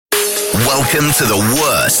Welcome to the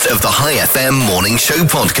worst of the High FM Morning Show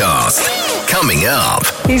podcast. Coming up.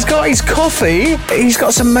 He's got his coffee. He's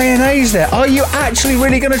got some mayonnaise there. Are you actually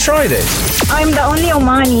really going to try this? I'm the only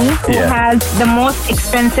Omani who has the most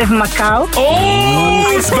expensive Macau.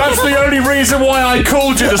 Oh, that's the only reason why I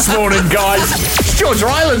called you this morning, guys. It's George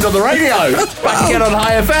Ryland on the radio. Back again on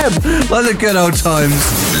High FM. Like the good old times.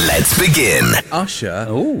 Let's begin.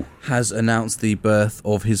 Usher has announced the birth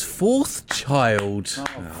of his fourth child.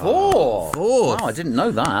 Fourth? Fourth. Oh, I didn't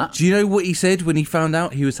know that. Do you know what he said when he found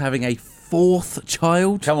out he was having a fourth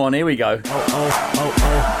child? Come on, here we go.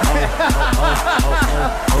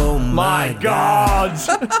 Oh My God.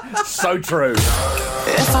 So true.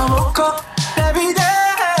 If I woke up every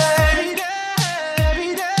day,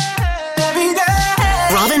 every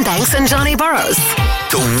day. Robin Banks and Johnny Burrows.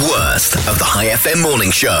 The worst of the High FM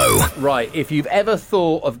Morning Show. Right, if you've ever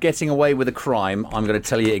thought of getting away with a crime, I'm going to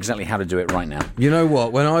tell you exactly how to do it right now. You know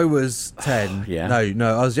what? When I was 10, Yeah.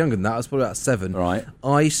 no, I was younger than that. I was probably about 7. Right.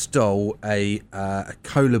 I stole a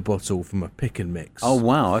cola bottle from a pick and mix. Oh,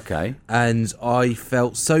 wow, okay. And I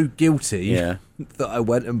felt so guilty Yeah. that I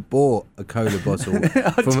went and bought a cola bottle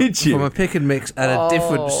Did you? from a pick and mix at a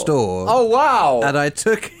different store. Oh, wow. And I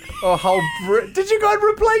took A whole did you go and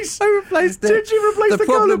replace? I replaced it. Did you replace the The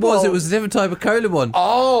problem cola was bottle? it was a different type of cola one.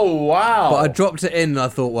 Oh, wow. But I dropped it in and I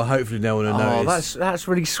thought, well, hopefully no one will Oh, notice. that's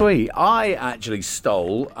really sweet. I actually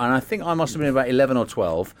stole, and I think I must have been about 11 or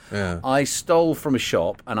 12. Yeah. I stole from a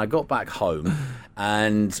shop, and I got back home,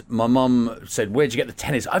 and my mum said, "Where'd you get the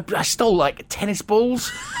tennis?" I stole like tennis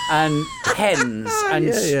balls and pens and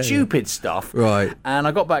Yeah. stupid stuff. Right. And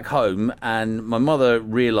I got back home, and my mother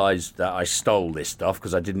realised that I stole this stuff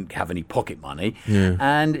because I didn't have any pocket money. Yeah.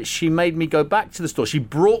 And she made me go back to the store. She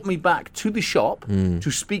brought me back to the shop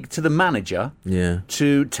to speak to the manager. Yeah.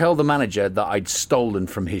 To tell the manager that I'd stolen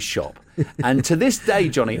from his shop. And to this day,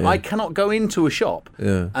 Johnny, I cannot go into a shop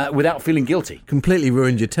without feeling guilty. Completely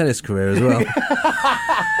ruined your tennis career as well.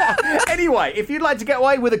 Anyway, if you'd like to get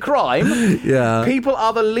away with a crime, Yeah. people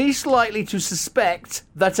are the least likely to suspect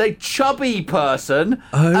that a chubby person,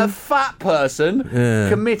 a fat person,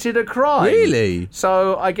 committed a crime. Really?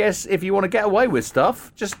 So I guess if you want to get away with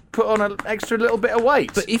stuff, just put on an extra little bit of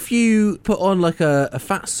weight. But if you put on like a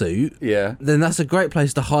fat suit, then that's a great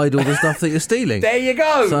place to hide all the stuff that you're stealing. There you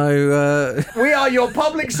go. So, We are your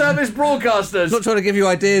public service broadcasters. not trying to give you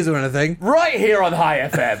ideas or anything. Right here on High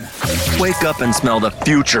FM. Wake up and smell the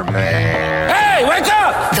future, man. Hey, wake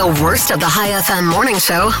up! The worst of the High FM morning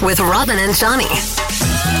show with Robin and Johnny.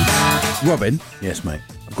 Robin, Yes, mate.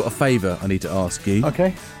 I've got a favour I need to ask you.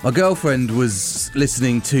 Okay. My girlfriend was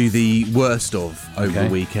listening to the worst of over Okay.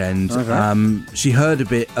 the weekend. Okay. She heard a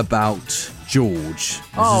bit about George. This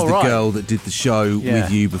Oh, is the right. girl that did the show Yeah.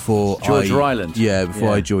 with you before George Ryland. Yeah, before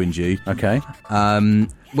Yeah. I joined you. Okay.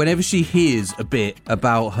 Whenever she hears a bit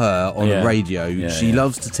about her on Yeah. the radio, Yeah, she yeah.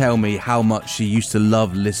 loves to tell me how much she used to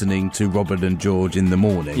love listening to Robin and George in the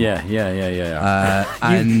morning. Yeah.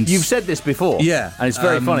 And You've said this before. Yeah. And it's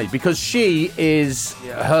very funny because she is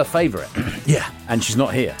her favourite. yeah, And she's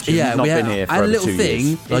not here. She's yeah, not we been had here for a over little 2 thing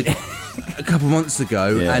years. like a couple months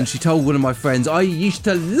ago, Yeah. and she told one of my friends, I used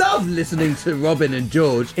to love listening to Robin and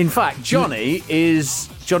George. In fact, Johnny is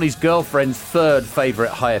Johnny's girlfriend's third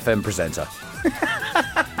favourite High FM presenter.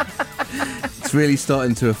 It's really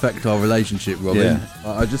starting to affect our relationship, Robin.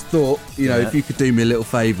 I just thought, if you could do me a little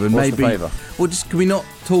favour, and What's the maybe, favour? well, just can we not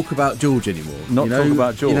talk about George anymore? Not talk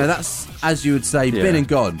about George? That's, as you would say, Yeah. been and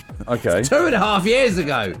gone. Okay. 2.5 years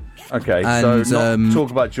ago. Okay. And, so not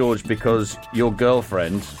talk about George because your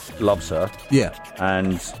girlfriend loves her. Yeah.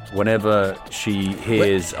 And whenever she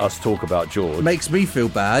hears us talk about George... It makes me feel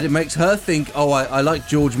bad. It makes her think, I like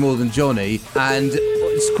George more than Johnny, and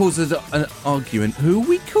it causes an argument. Who are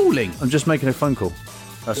we calling? I'm just making a phone call.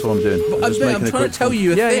 That's what I'm doing. I'm just trying making a to quick tell phone-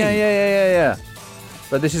 you a thing. Yeah.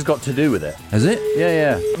 But this has got to do with it. Has it?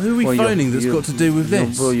 Yeah. Who are we phoning that's got to do with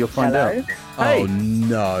this? Well, you'll find out. Oh,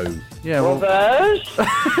 no. Yeah, well...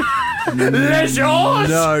 Les George!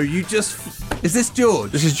 No, you just... Is this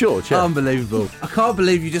George? This is George, yeah. Unbelievable. I can't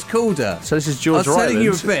believe you just called her. So this is George I was telling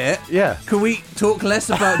you a Ryland. bit. Yeah. Can we talk less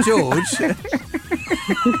about George?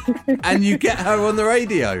 And you get her on the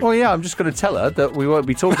radio. Well, yeah, I'm just going to tell her that we won't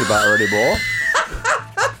be talking about her anymore.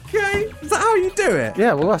 Okay. Is that how you do it?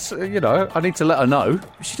 Yeah, well, that's, I need to let her know.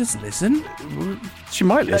 She doesn't listen. She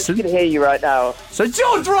might I listen. can hear you right now. So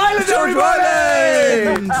George Ryland, George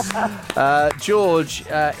everybody! George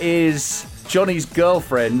is Johnny's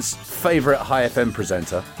girlfriend's favourite High FM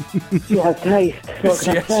presenter. She has taste. What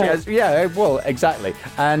can I say? Yeah, well, exactly.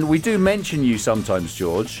 And we do mention you sometimes,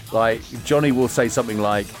 George. Like, Johnny will say something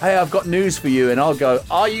like, hey, I've got news for you. And I'll go,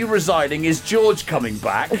 are you resigning? Is George coming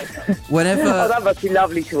back? Whenever Oh, that must be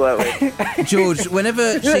lovely to work with. George,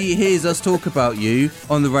 whenever she hears us talk about you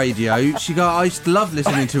on the radio, she goes, I used to love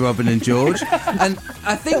listening to Robin and George. And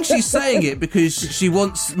I think she's saying it because she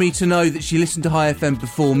wants me to know that she listened to High FM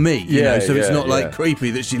before me, you know, so it's not like creepy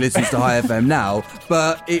that she listens to High FM now.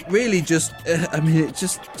 But it really just, it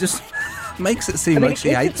just makes it seem like she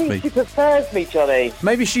hates me. She prefers me, Johnny.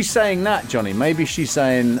 Maybe she's saying that, Johnny. Maybe she's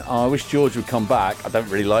saying, I wish George would come back. I don't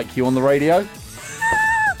really like you on the radio.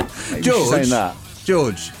 Maybe she's saying that.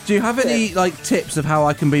 George, do you have any tips of how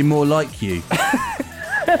I can be more like you?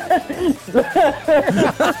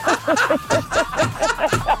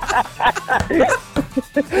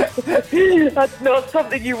 That's not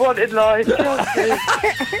something you want in life.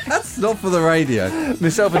 That's not for the radio.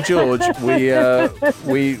 Myself and George,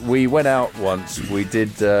 we went out once. We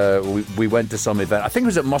did. We went to some event. I think it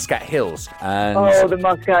was at Muscat Hills. And Oh, the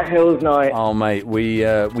Muscat Hills night. oh mate, we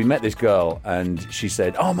met this girl, and she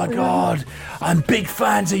said, "Oh my God, I'm big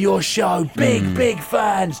fans of your show. Big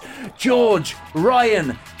fans. George,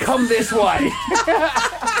 Ryan, come this way."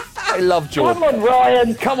 I love George. Come on,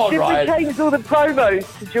 Ryan. Come on, Ryan. Did we change all the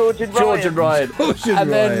promos to George and Ryan? George and Ryan.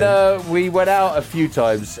 And then we went out a few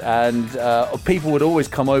times, and people would always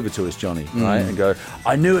come over to us, Johnny, right, and go,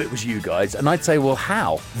 I knew it was you guys. And I'd say, well,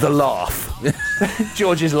 how? The laugh.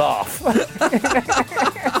 George's laugh.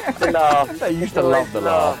 The laugh. They used to love the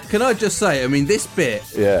laugh. Can I just say, I mean, this bit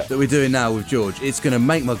Yeah. that we're doing now with George, it's going to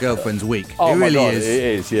make my girlfriend's week. Oh it my really God, is. it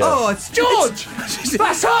is, yeah. Oh, it's George!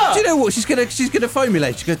 That's her! Do you know what? She's gonna phone me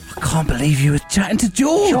later. She goes, I can't believe you were chatting to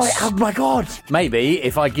George. Oh my God. Maybe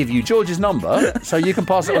if I give you George's number, so you can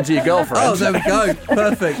pass it on to your girlfriend. Oh, there we go.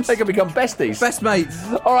 Perfect. They can become besties. Best mates.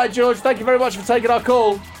 All right, George, thank you very much for taking our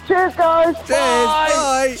call. Cheers, guys. Cheers.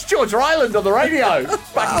 Bye. It's George Ryland on the radio.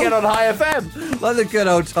 Back again on High FM. Like the good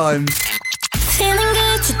old times. Feeling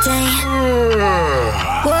good today.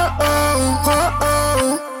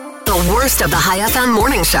 The worst of the High FM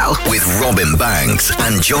morning show. With Robin Banks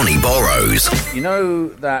and Johnny Borrows. You know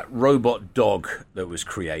that robot dog that was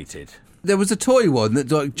created? There was a toy one that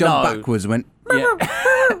jumped No. backwards and went, Yeah.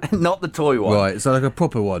 Not the toy one. right, so like a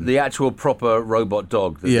proper one. The actual proper robot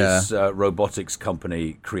dog that this robotics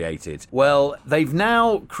company created. Well, they've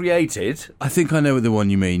now created... I think I know the one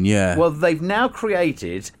you mean, yeah. Well, they've now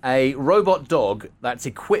created a robot dog that's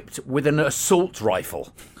equipped with an assault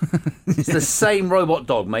rifle. It's the same robot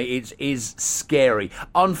dog, mate. It is scary.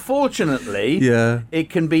 Unfortunately, Yeah. it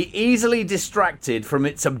can be easily distracted from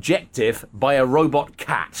its objective by a robot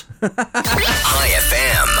cat. High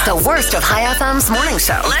FM. The worst of High FM's morning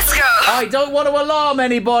show. Let's go. I don't want to alarm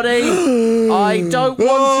anybody. I don't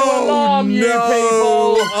want to alarm you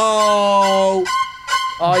people. Oh!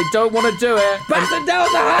 I don't want to do it. Batten down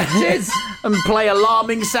the hatches! And play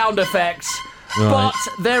alarming sound effects. Right.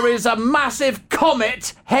 But there is a massive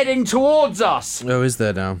comet heading towards us. Oh, is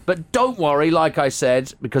there now? But don't worry, like I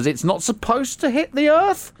said, because it's not supposed to hit the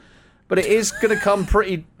Earth, but it is going to come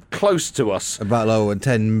pretty close to us. About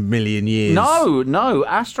 10 million years. No.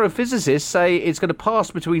 Astrophysicists say it's going to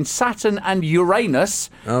pass between Saturn and Uranus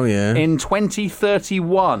Oh, yeah. in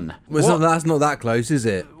 2031. Well, that's not that close, is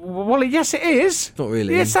it? Well, yes, it is. Not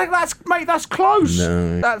really. Yes, that's close.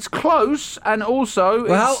 No. That's close, and also...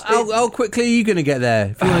 Well, it's- how quickly are you going to get there?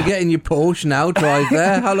 If you want to get in your Porsche now, drive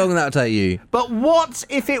there, how long will that take you? But what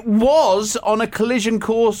if it was on a collision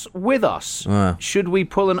course with us? Wow. Should we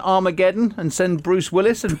pull an Armageddon and send Bruce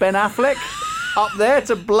Willis and Ben Affleck up there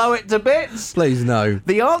to blow it to bits? Please, no.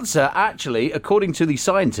 The answer, actually, according to the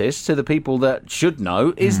scientists, to the people that should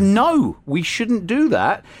know, is no. We shouldn't do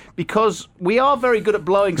that because we are very good at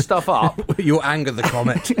blowing stuff up, You'll anger the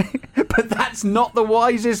comet. but that's not the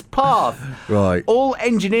wisest path. Right. All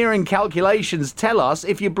engineering calculations tell us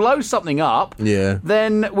if you blow something up, Yeah.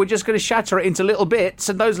 then we're just going to shatter it into little bits,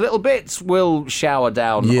 and those little bits will shower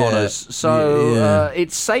down Yeah. on us. So Yeah.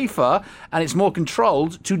 it's safer and it's more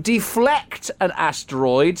controlled to deflect an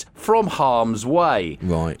asteroid from harm's way.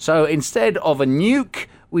 Right. So instead of a nuke,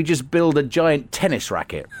 we just build a giant tennis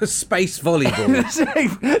racket. Space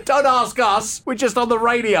volleyball. Don't ask us. We're just on the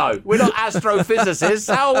radio. We're not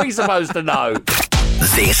astrophysicists. How are we supposed to know?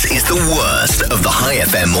 This is the worst of the High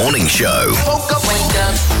FM morning show.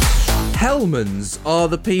 Hellmans are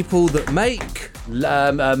the people that make...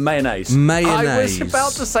 Mayonnaise. Mayonnaise. I was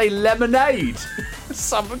about to say lemonade.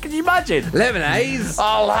 Can you imagine? Lemonades?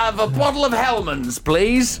 I'll have a bottle of Hellman's,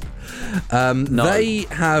 please. No. They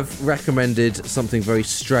have recommended something very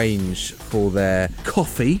strange for their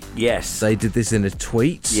coffee. Yes. They did this in a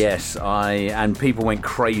tweet. Yes, and people went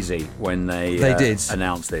crazy when they did.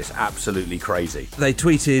 announced this. Absolutely crazy. They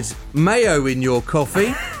tweeted, mayo in your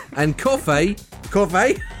coffee, and coffee.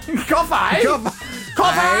 Coffee! Coffee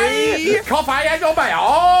and your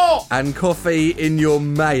mayo! And coffee in your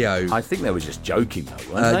mayo. I think they were just joking,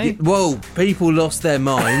 though, weren't they? Well, people lost their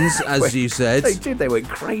minds, as you said. They did. They went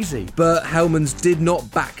crazy. But Hellman's did not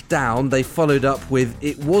back down. They followed up with,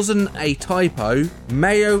 it wasn't a typo.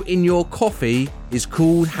 Mayo in your coffee is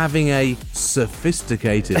called having a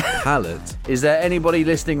sophisticated palate. Is there anybody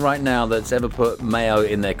listening right now that's ever put mayo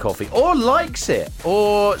in their coffee, or likes it,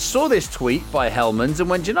 or saw this tweet by Hellman's and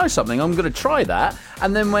went, do you know something, I'm going to try that,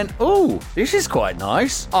 and then went, oh, this is quite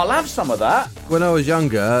nice, I'll have some of that. When I was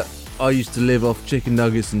younger, I used to live off chicken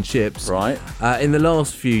nuggets and chips. Right. In the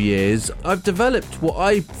last few years, I've developed what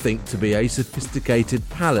I think to be a sophisticated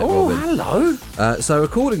palate, Oh, Robin. hello. So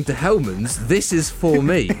according to Hellman's, this is for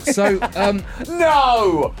me. So,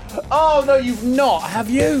 No! Oh, no, you've not, have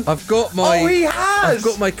you? I've got my... Oh, he has! I've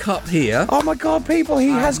got my cup here. Oh, my God, people, he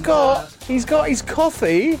has got... He's got his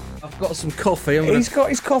coffee. I've got some coffee. I'm going He's to got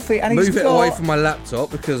his coffee, and move he's it got... away from my laptop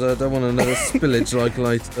because I don't want another spillage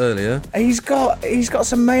like earlier. He's got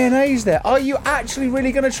some mayonnaise there. Are you actually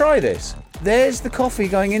really going to try this? There's the coffee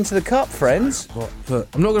going into the cup, friends. But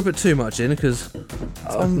I'm not going to put too much in because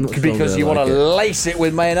Because you want to lace it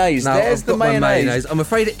with mayonnaise. No, There's I've the got my mayonnaise. I'm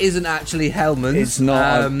afraid it isn't actually Hellman's. It's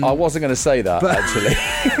not. I wasn't going to say that,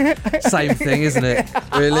 actually. Same thing, isn't it?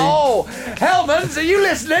 Really? Oh, Hellman's, are you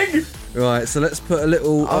listening? Right, so let's put a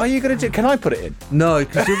little... Are you going to do... Can I put it in? No,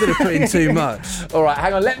 because you're going to put in too much. All right,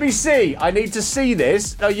 hang on. Let me see. I need to see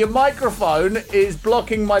this. No, your microphone is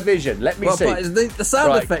blocking my vision. Let me see. But the sound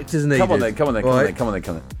Right. effect is needed. Come on then. Right.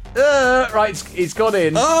 Right, it's gone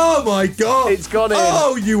in. Oh my God! It's gone in.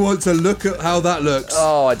 Oh, you want to look at how that looks?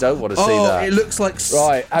 Oh, I don't want to see that. It looks like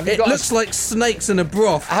Right, have you it got looks like snakes in a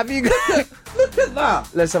broth. Have you got... Look at that!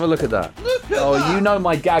 Let's have a look at that. Look at Oh, that. you know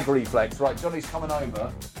my gag reflex. Right, Johnny's coming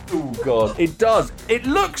over. Oh, God. It does. It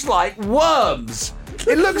looks like worms.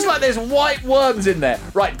 It looks like there's white worms in there.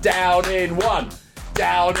 Right, down in one.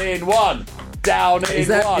 Down in one. Down in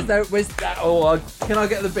one. Can I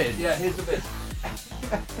get the bin? Yeah, here's the bit.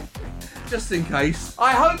 Just in case.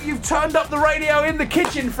 I hope you've turned up the radio in the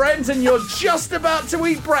kitchen, friends, and you're just about to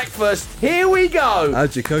eat breakfast. Here we go.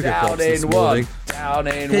 How'd your Cocoa Down Pops this in morning? one. Down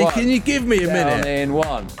in Can, one. can you give me a Down minute? in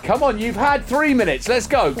one. Come on, you've had 3 minutes. Let's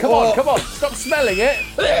go. Come on, Oh. come on. Stop smelling it.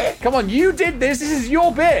 Come on, you did this. This is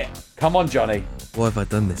your bit. Come on, Johnny. Why have I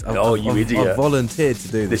done this? Oh, you idiot. I volunteered to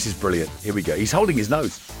do this. This is brilliant. Here we go. He's holding his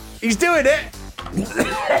nose. He's doing it.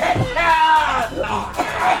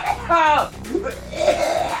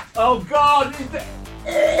 Oh, God.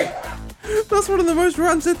 That's one of the most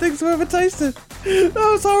rancid things I've ever tasted. That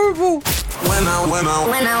was horrible. When I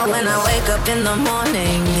wake up in the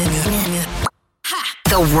morning.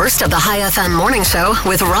 The worst of the High FM morning show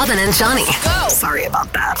with Robin and Johnny. Sorry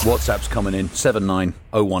about that. WhatsApp's coming in.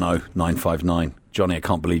 79010 Johnny, I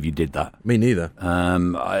can't believe you did that. Me neither.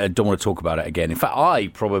 I don't want to talk about it again. In fact, I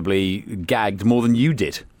probably gagged more than you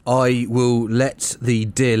did. I will let the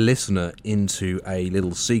dear listener into a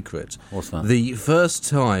little secret. What's that? The first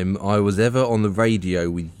time I was ever on the radio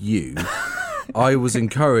with you, I was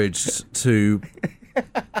encouraged to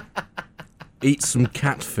eat some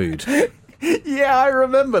cat food. Yeah, I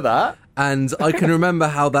remember that. And I can remember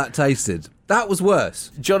how that tasted. That was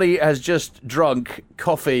worse. Johnny has just drunk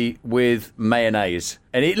coffee with mayonnaise.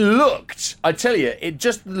 And it looked, I tell you, it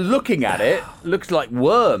just looking at it, looked like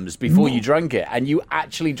worms before you drank it. And you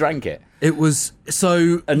actually drank it. It was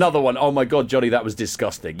so... Another one. Oh, my God, Johnny, that was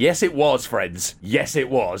disgusting. Yes, it was, friends. Yes, it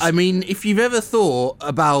was. I mean, if you've ever thought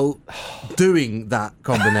about doing that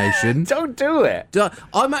combination... Don't do it.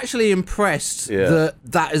 I'm actually impressed Yeah. that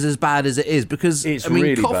that is as bad as it is because, It's I mean,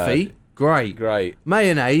 really coffee... bad. Great. Great.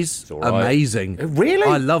 Mayonnaise, all right. amazing. Really?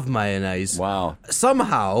 I love mayonnaise. Wow.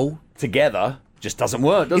 Somehow, Together just doesn't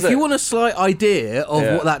work, does it? if you want a slight idea of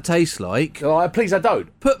Yeah. what that tastes like, Oh, please, I don't.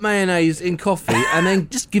 put mayonnaise in coffee and then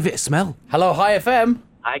just give it a smell. Hello, Hi FM.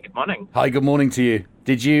 Hi, good morning. Hi, good morning to you.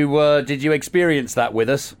 Did you experience that with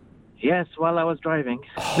us? Yes, while I was driving.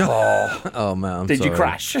 Oh, man, I'm Did you sorry.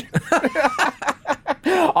 crash?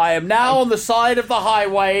 I am now on the side of the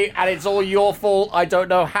highway and it's all your fault. I don't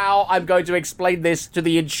know how I'm going to explain this to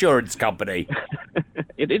the insurance company.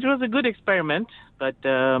 It was a good experiment, but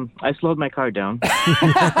I slowed my car down.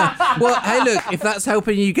 Well, hey, look, if that's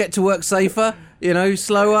helping you get to work safer,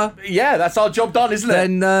 slower, Yeah, that's our job done, isn't it?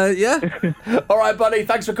 then, yeah. All right, buddy.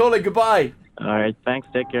 Thanks for calling. Goodbye. All right, thanks.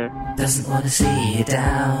 Take care. Doesn't wanna see you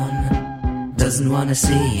down. Doesn't wanna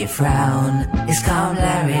see you frown. It's Calm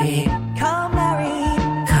Larry. Calm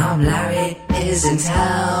Larry. Calm Larry is in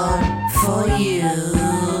town for you.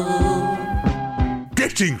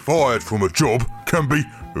 Getting fired from a job can be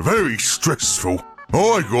very stressful.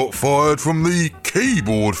 I got fired from the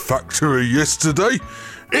keyboard factory yesterday.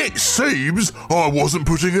 It seems I wasn't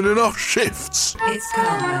putting in enough shifts. It's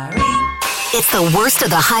Calm Larry. It's the worst of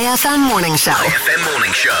the High FM morning show. High FM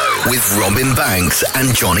Morning Show with Robin Banks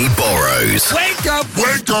and Johnny Borrows. Wake up!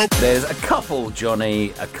 Wake up! There's a couple,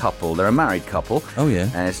 Johnny, a couple. They're a married couple. Oh, yeah.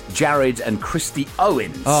 And it's Jared and Christy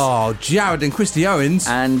Owens. Oh, Jared and Christy Owens.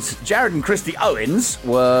 And Jared and Christy Owens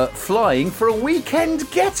were flying for a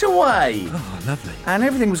weekend getaway. Oh, lovely. And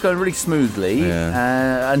everything was going really smoothly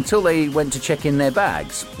until they went to check in their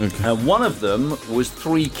bags. Okay. One of them was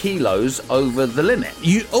 3 kilos over the limit.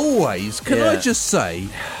 You always, can I just say,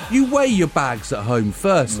 you weigh your bags at home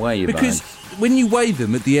first. Weigh your because bags. When you weigh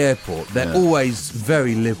them at the airport, they're always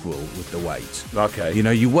very liberal with the weight. Okay. You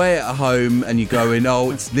know, you weigh it at home and you go in,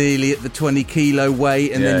 oh, it's nearly at the 20 kilo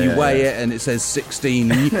weight, and then you weigh it and it says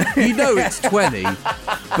 16, and you know it's 20,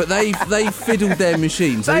 but they fiddled their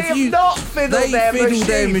machine. So They have not fiddled their machines.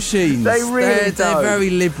 their machines. They really They're don't. very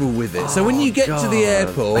liberal with it. So when you get to the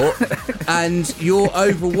airport and you're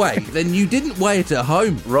overweight, then you didn't weigh it at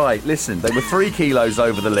home. Right, listen, they were 3 kilos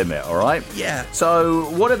over the limit, all right? Yeah. So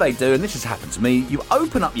what do they do? And this has happened to me. You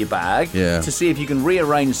open up your bag to see if you can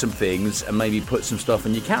rearrange some things and maybe put some stuff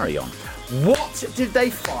in your carry-on. What did they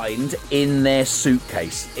find in their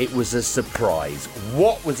suitcase? It was a surprise.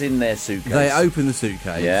 What was in their suitcase? They opened the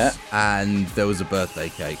suitcase, and there was a birthday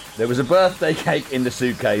cake. There was a birthday cake in the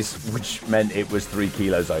suitcase, which meant it was 3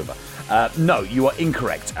 kilos over. No, you are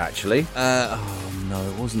incorrect, actually. Oh, no,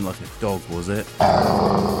 it wasn't like a dog, was it? It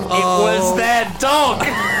was their dog!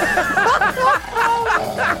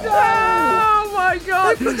 Oh, my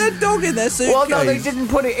God. They put their dog in their suitcase. Well, no, they didn't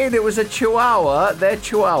put it in. It was a chihuahua, their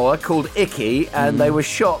chihuahua, called Icky, and they were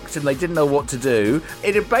shocked and they didn't know what to do.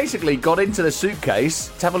 It had basically got into the suitcase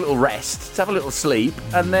to have a little rest, to have a little sleep,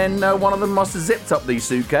 and then one of them must have zipped up the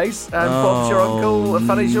suitcase and bobbed your uncle a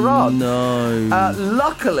funny charade. No.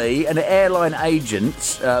 Luckily, an airline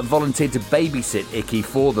agent volunteered to babysit Icky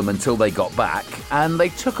for them until they got back, and they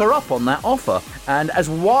took her up on that offer. And as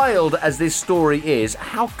wild as this story is,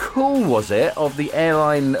 how cool was it of the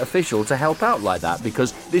airline official to help out like that?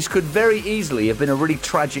 Because this could very easily have been a really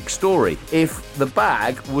tragic story. If the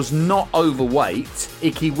bag was not overweight,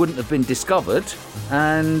 Icky wouldn't have been discovered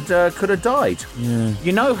and could have died. Yeah.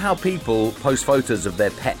 You know how people post photos of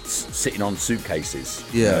their pets sitting on suitcases?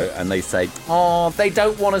 Yeah. You know, and they say, oh, they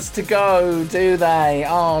don't want us to go, do they?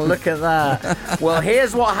 Oh, look at that. Well,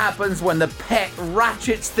 here's what happens when the pet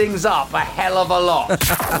ratchets things up a hell of a lot.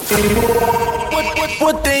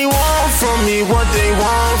 What they want from me, what they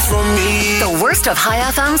want from me. The worst of High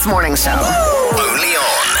FM's morning show. Only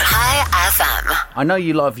on High FM. I know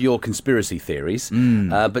you love your conspiracy theories,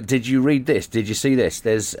 but did you read this? Did you see this?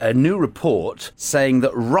 There's a new report saying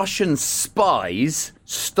that Russian spies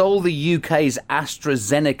stole the UK's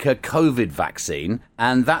AstraZeneca COVID vaccine,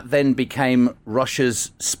 and that then became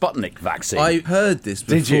Russia's Sputnik vaccine. I heard this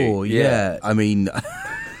before. Did you? Yeah. I mean,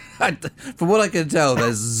 from what I can tell,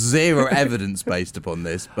 there's zero evidence based upon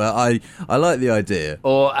this, but I like the idea.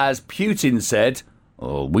 Or as Putin said,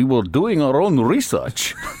 oh, we were doing our own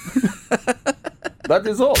research. That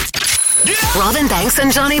is all. Robin Banks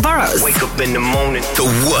and Johnny Burrows. Wake Up in the Morning.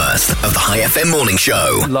 The worst of the High FM Morning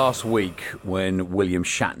Show. Last week, when William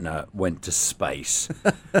Shatner went to space,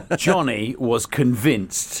 Johnny was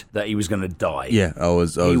convinced that he was going to die. Yeah, I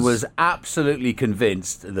was. He was absolutely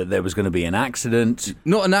convinced that there was going to be an accident.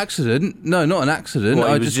 Not an accident. No, not an accident. Well,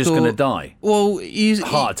 he I was just thought, going to die. Well, he's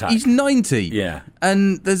Heart attack. He's 90. Yeah.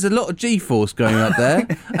 And there's a lot of G-force going up there,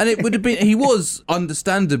 and it would have been. He was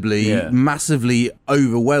understandably massively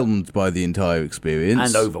overwhelmed by the entire experience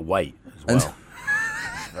And overweight as well.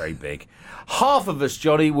 Very big. Half of us,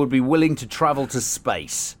 Johnny, would be willing to travel to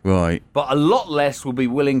space. Right. But a lot less would be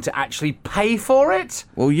willing to actually pay for it.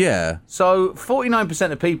 Well, yeah. So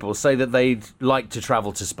 49% of people say that they'd like to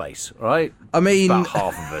travel to space, right? I mean, about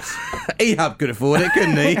half of us. Ehab could afford it,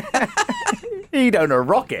 couldn't he? He'd own a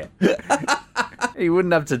rocket. He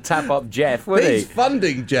wouldn't have to tap up Jeff, would He's he?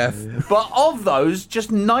 funding Jeff. But of those,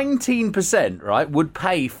 just 19%, right, would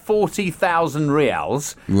pay 40,000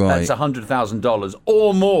 reals. Right. That's $100,000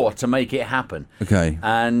 or more to make it happen. Okay.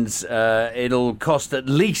 And it'll cost at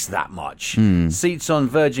least that much. Seats on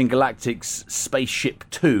Virgin Galactic's Spaceship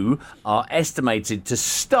Two are estimated to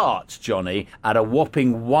start, Johnny, at a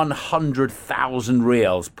whopping 100,000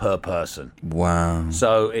 reals per person. Wow.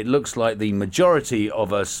 So it looks like the majority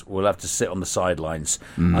of us will have to sit on the sidelines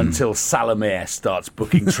until Salamir starts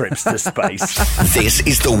booking trips to space. This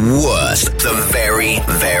is the worst, the very,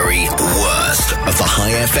 very worst of the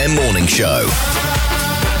High FM morning show.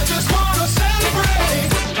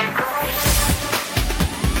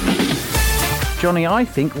 Johnny, I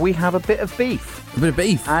think we have a bit of beef. A bit of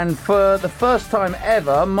beef. And for the first time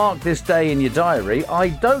ever, mark this day in your diary, I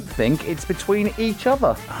don't think it's between each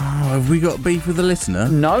other. Oh, have we got beef with a listener?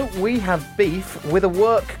 No, we have beef with a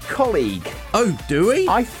work colleague. Oh, do we?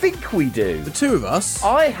 I think we do. The two of us?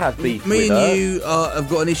 I have beef Me with and her. you have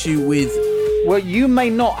got an issue with... Well, you may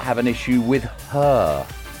not have an issue with her.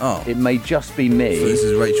 Oh. It may just be me. So this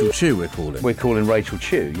is Rachel Chu we're calling. We're calling Rachel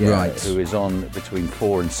Chu, yeah, Right. who is on between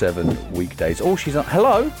 4 and 7 weekdays. Oh, she's on.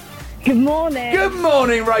 Hello. Good morning. Good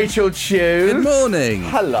morning, Rachel Chu. Good morning.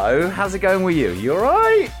 Hello. How's it going with you? You all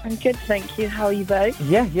right? I'm good, thank you. How are you both?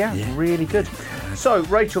 Yeah, really good. So,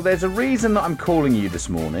 Rachel, there's a reason that I'm calling you this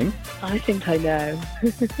morning. I think I know.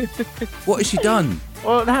 What has she done?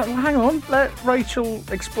 Well, hang on. Let Rachel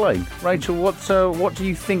explain. Rachel, what do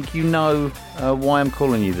you think you know why I'm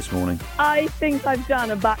calling you this morning? I think I've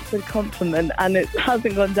done a backward compliment and it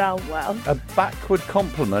hasn't gone down well. A backward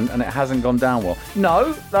compliment and it hasn't gone down well.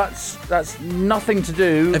 No, that's nothing to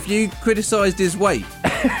do. Have you criticised his weight?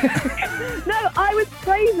 No, I was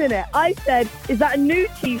praising it. I said, is that a new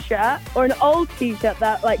T-shirt or an old T-shirt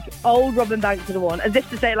that, like, old Robin Banks would have worn? As if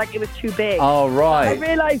to say, like, it was too big. Oh, right. I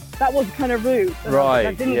realised that was kind of rude. Right,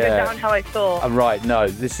 That didn't yeah. go down how I thought. Right, no,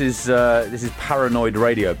 this is paranoid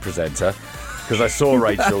radio presenter. Because I saw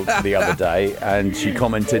Rachel the other day and she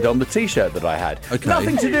commented on the T-shirt that I had. Okay.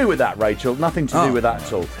 Nothing to do with that, Rachel. Nothing to do with that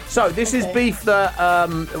at all. So this is beef that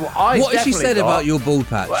I. What has she said got. about your bald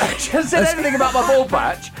patch? She hasn't said anything about my bald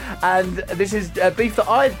patch, and this is beef that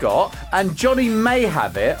I've got, and Johnny may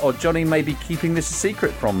have it, or Johnny may be keeping this a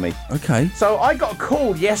secret from me. Okay. So I got a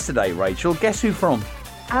call yesterday, Rachel. Guess who from?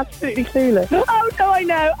 Absolutely clueless. Oh, no, I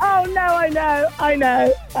know. Oh, no, I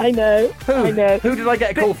know. I know. Who? I know. Who did I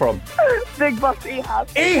get a call from? Big boss Ehab.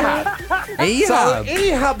 Ehab. So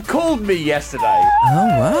Ehab called me yesterday.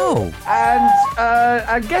 Oh, wow.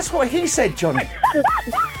 And guess what he said, Johnny?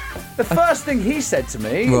 The first thing he said to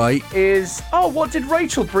me is, "Oh, what did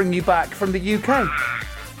Rachel bring you back from the UK?"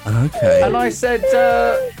 Okay. And I said,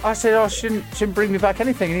 "Oh, she didn't bring me back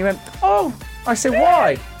anything." And he went, "Oh." I said,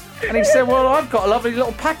 "Why?" And he said, "Well, I've got a lovely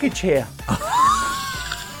little package here."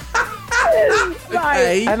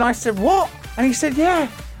 Okay. And I said, "What?" And he said, "Yeah,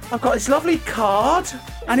 I've got this lovely card."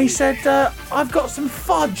 And he said, "I've got some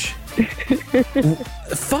fudge."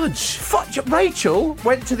 Fudge? Fudge. Rachel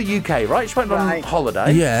went to the UK, right? She went on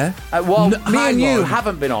holiday. Yeah. Well, me hang and you on.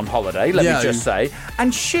 haven't been on holiday, let me just say.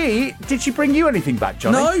 And did she bring you anything back,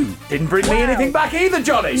 Johnny? No. Didn't bring me anything back either,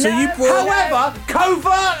 Johnny. So you brought... However,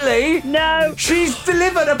 covertly, No. she's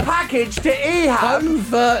delivered a package to Ehab.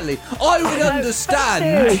 Covertly. I would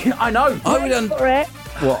understand. I know. I would Wait for it.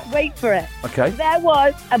 What? Wait for it. Okay. There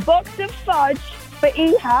was a box of fudge for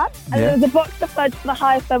Ehab, and there was a box of fudge for the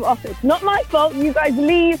High FM office. Not my fault. You guys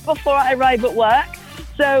leave before I arrive at work.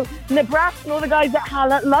 So Nebraska and all the guys at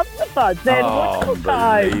Hallett love the fudge. They're wonderful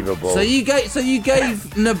guys. Unbelievable. So you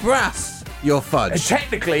gave Nebraska your fudge.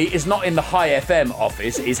 Technically, it's not in the High FM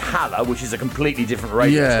office. It's Haller, which is a completely different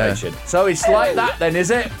radio station. So it's like that, then,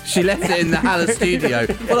 is it? She left it in the Haller studio.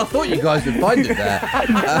 Well, I thought you guys would find it there.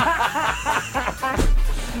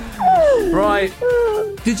 Right.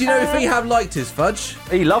 Did you know if Ehab liked his fudge?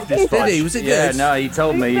 He loved his fudge. Did he? Was it Yeah, good? no, he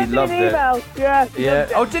told me he loved it. Yeah.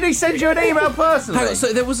 Oh, did he send you an email personally? Hang on,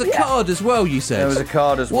 so there was a card as well, you said? There was a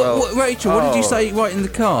card as well. Rachel, what did you say right in the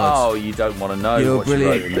card? Oh, you don't want to know You're what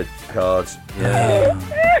brilliant. she wrote in the cards. Yeah.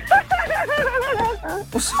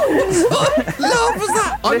 What laugh was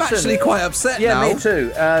that? I'm Listen, actually quite upset Yeah, now. me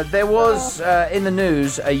too. There was, in the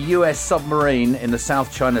news, a US submarine in the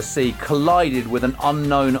South China Sea collided with an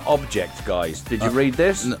unknown object, guys. Did you read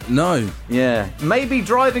this? No. Yeah. Maybe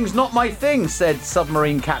driving's not my thing, said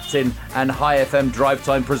submarine captain and High FM drive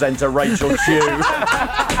time presenter Rachel Chu. Wake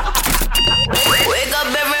up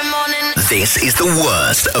every morning. This is the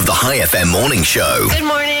worst of the High FM morning show. Good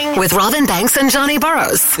morning. With Robin Banks and Johnny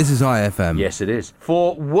Burrows. This is IFM. Yes, it is.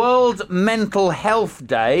 For World Mental Health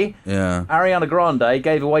Day, Ariana Grande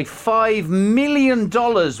gave away $5 million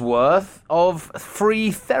worth of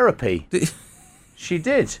free therapy. She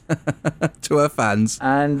did. To her fans.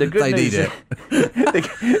 And the good They news need it.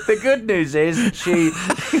 the good news is she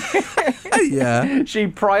she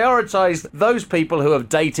prioritised those people who have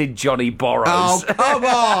dated Johnny Burrows. Oh, come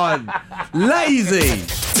on! Lazy!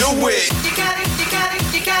 Do it!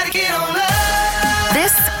 You gotta get on up.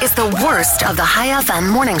 This is the worst of the High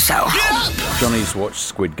FM morning show. Johnny's watched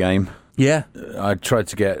Squid Game. Yeah. I tried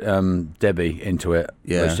to get Debbie into it.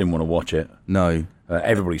 Yeah. But she didn't want to watch it. No.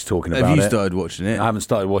 Everybody's talking about it. Have you started watching it? I haven't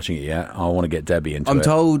started watching it yet. I want to get Debbie into it. I'm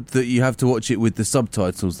told that you have to watch it with the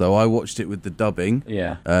subtitles, though. I watched it with the dubbing.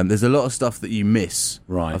 Yeah. There's a lot of stuff that you miss.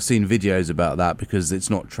 Right. I've seen videos about that because it's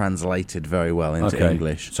not translated very well into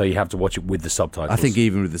English. So you have to watch it with the subtitles. I think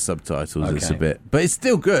even with the subtitles, it's a bit. But it's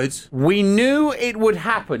still good. We knew it would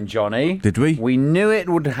happen, Johnny. Did we? We knew it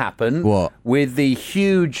would happen. What? With the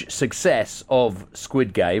huge success of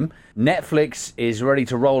Squid Game, Netflix is ready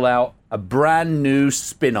to roll out a brand new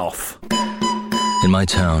spin-off. In my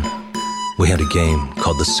town, we had a game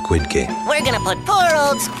called the Squid Game. We're gonna put poor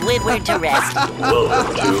old Squidward to rest.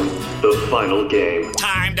 Welcome to the final game.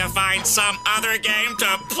 Time to find some other game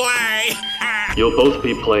to play. You'll both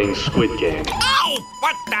be playing Squid Game. Oh,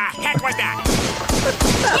 what the heck was that?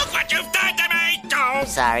 Look what you've done to me! Oh.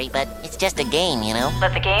 Sorry, but it's just a game, you know?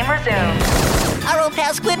 Let the game resume. Our old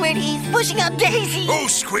pal Squidward, he's pushing up Daisy. Oh,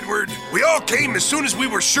 Squidward, we all came as soon as we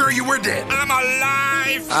were sure you were dead. I'm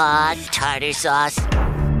alive! Aw, tartar sauce.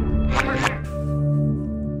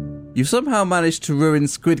 You've somehow managed to ruin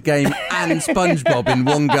Squid Game and SpongeBob in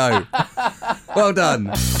one go. Well done.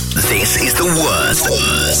 This is the worst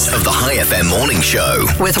of the High FM morning show.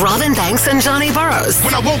 With Robin Banks and Johnny Burrows.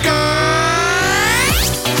 When I woke up!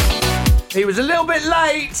 He was a little bit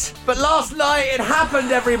late, but last night it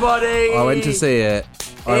happened, everybody. I went to see it.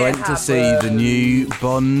 I went to see the new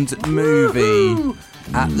Bond movie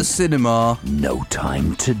at the cinema. No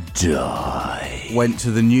Time to Die. Went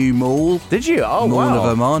to the new mall. Did you? Oh, Mall wow.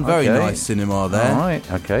 of Oman. Very Okay. nice cinema there. All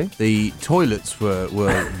right, okay. The toilets were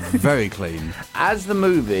very clean. As the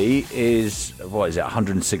movie is,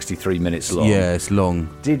 163 minutes long? Yeah, it's long.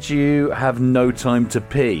 Did you have no time to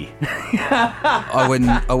pee? I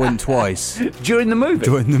went twice. During the movie?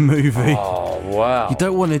 During the movie. Oh, wow. You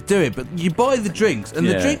don't want to do it, but you buy the drinks, and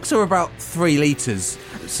the drinks are about 3 litres.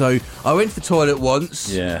 So I went to the toilet once.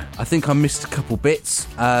 Yeah. I think I missed a couple bits.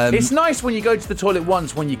 It's nice when you go to the toilet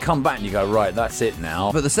once, when you come back and you go, right, that's it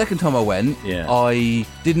now. But the second time I went, I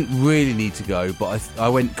didn't really need to go, but I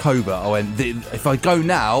went Cobra. I went, if I go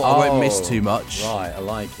now, I won't miss too much. Right, I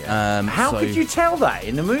like it. How could you tell that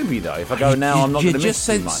in the movie, though? If I go now, I'm not going to miss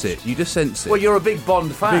too much. You just sense it. Well, you're a big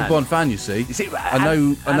Bond fan. Big Bond fan, you see. You see, I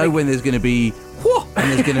know when there's going to be...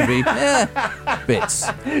 and there's going to be bits.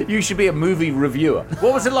 You should be a movie reviewer.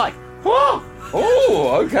 What was it like?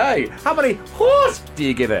 Oh, okay. How many whoos do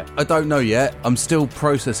you give it? I don't know yet. I'm still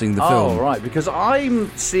processing the film. Oh, right, because I'm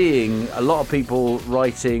seeing a lot of people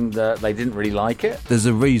writing that they didn't really like it. There's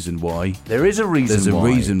a reason why. There is a reason There's why. a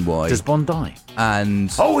reason why. Does Bond die?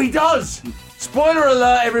 And... Oh, he does! Spoiler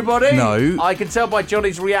alert, everybody! No. I can tell by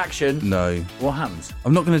Johnny's reaction. No. What happens?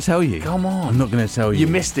 I'm not going to tell you. Come on. I'm not going to tell you. You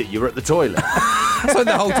missed it. You were at the toilet. So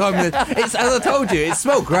the whole time, as I told you, it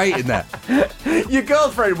smelled great in there. Your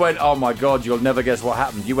girlfriend went, oh my God, you'll never guess what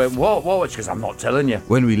happened. You went, what? She goes, I'm not telling you.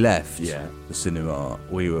 When we left the cinema,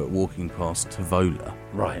 we were walking past Tavola.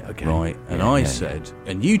 Right, okay. Right, and I said,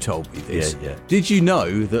 and you told me this, did you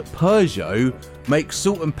know that Peugeot makes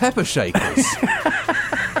salt and pepper shakers?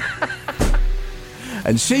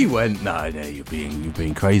 And she went, no, you're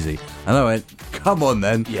being crazy. And I went, come on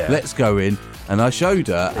then, let's go in. And I showed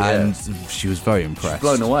her, and she was very impressed. She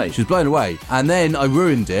was blown away. She was blown away. And then I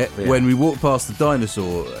ruined it when we walked past the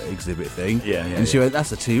dinosaur exhibit thing. And she went,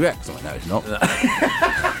 that's a T-Rex. I went, no, it's not.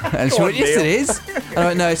 And she went, yes, it is. And I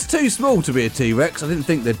went, no, it's too small to be a T-Rex. I didn't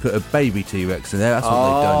think they'd put a baby T-Rex in there. That's what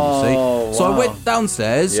they've done, you see. So I went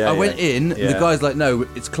downstairs, I went in, and the guy's like, no,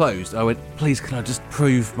 it's closed. I went, please, can I just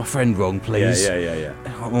prove my friend wrong, please? Yeah.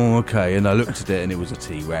 Oh, okay. And I looked at it, and it was a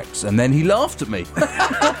T-Rex. And then he laughed at me.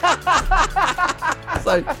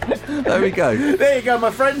 So, there we go. There you go, my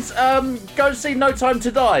friends. Go see No Time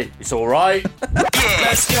to Die. It's all right. Yeah.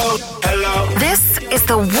 Let's go. Hello. This is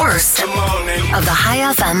the worst of the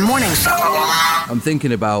High FM morning show. I'm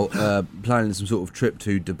thinking about planning some sort of trip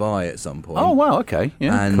to Dubai at some point. Oh, wow, okay.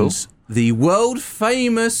 Yeah, and cool. the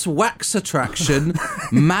world-famous wax attraction,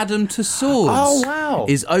 Madame Tussauds,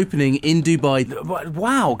 is opening in Dubai.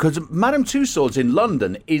 Wow, because Madame Tussauds in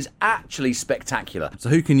London is actually spectacular. So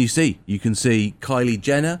who can you see? You can see Kylie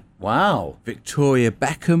Jenner. Wow. Victoria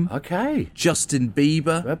Beckham. Okay. Justin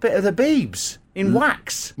Bieber. A bit of the Biebs in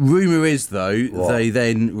wax. Rumour is, though, they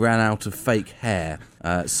then ran out of fake hair.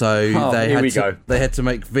 So they had to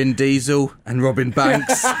make Vin Diesel and Robin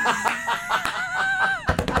Banks.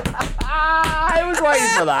 I was waiting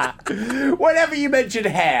for that. Whenever you mention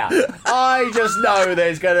hair, I just know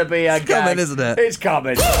there's going to be a gag. It's coming, isn't it? It's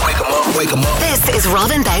coming. Wake 'em up. This is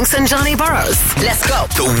Robin Banks and Johnny Burrows. Let's go.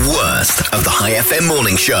 The worst of the High FM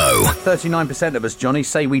morning show. 39% of us, Johnny,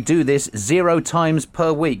 say we do this 0 times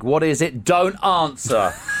per week. What is it? Don't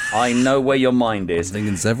answer. I know where your mind is. I'm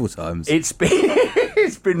thinking several times. It's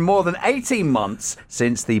been more than 18 months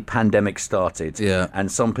since the pandemic started. Yeah.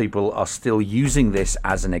 And some people are still using this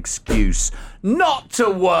as an excuse not to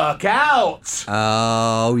work out.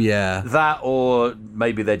 Oh, yeah. That, or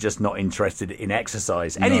maybe they're just not interested in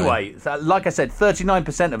exercise. Anyway, like I said,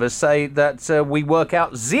 39% of us say that we work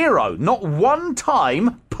out 0, not 1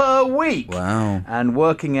 time per week. Wow. And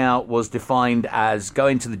working out was defined as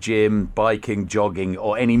going to the gym, biking, jogging,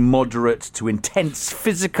 or any moderate to intense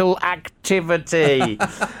physical activity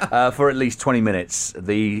for at least 20 minutes.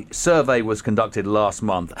 The survey was conducted last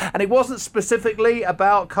month, and it wasn't specifically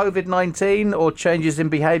about COVID-19 or changes in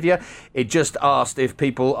behaviour. It just asked if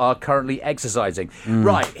people are currently exercising.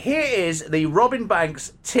 Right, here is the Robin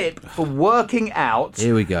Banks tip for working out.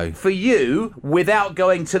 Here we go. For you, without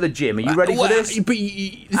going to the gym. Are you ready for this?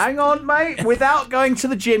 Hang on, mate. Without going to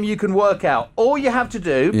the gym, you can work out. All you have to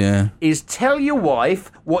do is tell your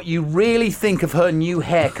wife what you really think of her new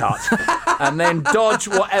haircut and then dodge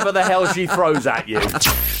whatever the hell she throws at you.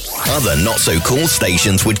 Other not-so-cool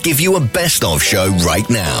stations would give you a best-of show right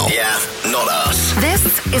now. Yeah, not us. This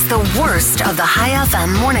is the worst of the High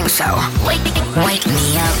FM morning show. Wake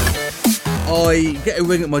me up. I get a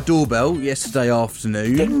ring at my doorbell yesterday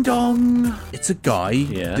afternoon. Ding dong. It's a guy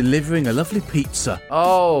delivering a lovely pizza.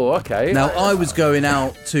 Oh, okay. Now, I was going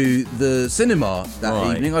out to the cinema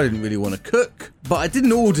that evening. I didn't really want to cook, but I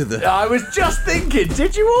didn't order the... I was just thinking,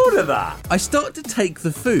 did you order that? I started to take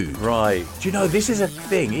the food. Right. Do you know, this is a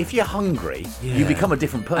thing. If you're hungry, you become a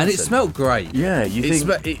different person. And it smelled great. Yeah, you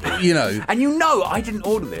think... you know... And you know, I didn't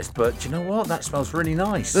order this, but do you know what? That smells really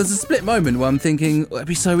nice. There's a split moment where I'm thinking, it'd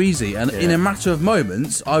be so easy. And in a matter of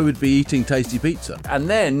moments, I would be eating tasty pizza. And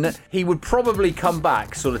then he would probably come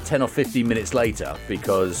back sort of 10 or 15 minutes later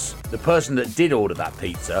because the person that did order that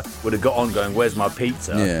pizza would have got on going, where's my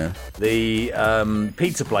pizza? Yeah. The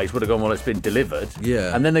pizza place would have gone, well, it's been delivered.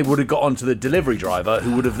 Yeah. And then they would have got on to the delivery driver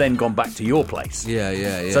who would have then gone back to your place.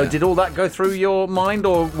 Yeah. So did all that go through your mind,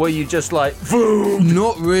 or were you just like, food?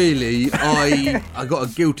 Not really. I got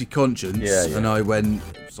a guilty conscience and I went...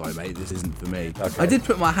 Sorry, mate, this isn't for me. Okay. I did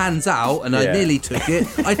put my hands out and I nearly took it.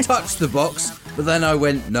 I touched the box, but then I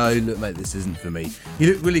went, no, look, mate, this isn't for me. He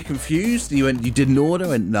looked really confused. He went, you didn't order? I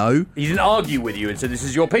went, no. He didn't argue with you and said, this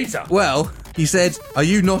is your pizza? Well, he said, are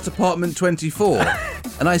you not apartment 24?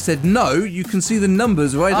 And I said, no, you can see the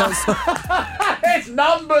numbers right outside. There's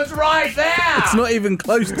numbers right there! It's not even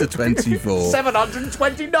close to 24.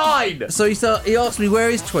 729! So he asked me, where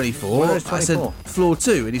is 24? Where is 24? I said, floor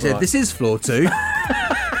 2. And he said, this is floor 2.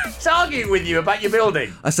 He's arguing with you about your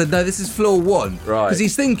building. I said, no, this is floor 1. Right. Because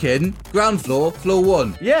he's thinking, ground floor, floor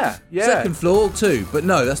 1. Yeah. Second floor, 2. But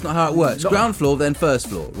no, that's not how it works. Ground floor, then first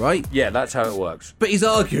floor, right? Yeah, that's how it works. But he's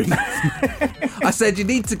arguing. I said, you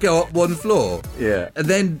need to go up 1 floor. Yeah. And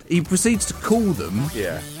then he proceeds to call them.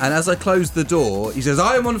 Yeah. And as I close the door, he says,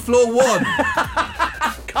 I am on floor 1.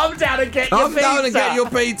 Come down and get your pizza. Come down and get your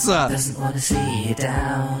pizza. Doesn't want to see you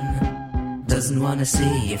down. Doesn't want to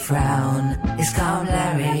see you frown. It's Calm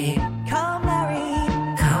Larry. Calm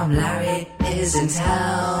Larry. Calm Larry is in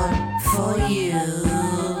town for you.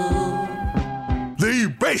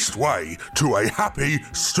 The best way to a happy,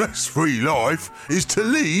 stress-free life is to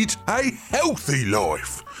lead a healthy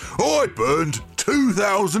life. I burned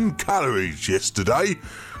 2,000 calories yesterday.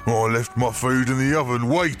 I left my food in the oven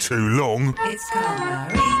way too long. It's Calm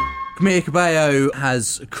Larry. Camila Cabello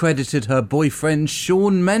has credited her boyfriend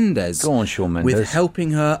Shawn Mendes. Go on, Shawn Mendes. With helping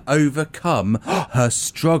her overcome her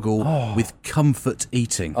struggle with comfort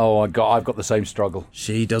eating. Oh, I've got the same struggle.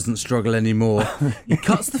 She doesn't struggle anymore. He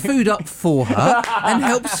cuts the food up for her and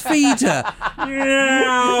helps feed her.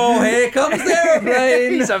 Oh, here comes the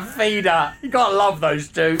aeroplane. He's a feeder. You gotta love those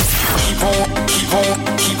two.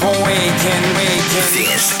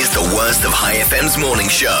 This is the worst of High FM's morning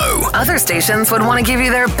show. Other stations would want to give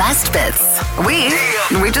you their best bits. We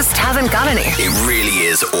just haven't got any. It really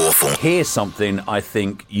is awful. Here's something I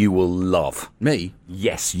think you will love. Me?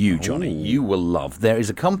 Yes, you, Johnny. Ooh. You will love. There is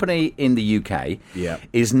a company in the UK Yeah.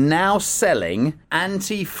 is now selling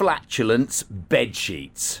anti-flatulence bed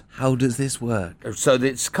sheets. How does this work? So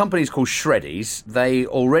this company's called Shreddies. They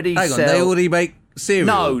already Hang on, sell... they already make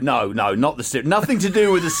cereal? No, not the cereal. Nothing to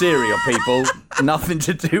do with the cereal, people. Nothing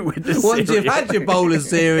to do with the cereal. Once you've had your bowl of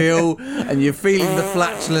cereal and you're feeling the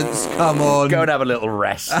flatulence come on... Go and have a little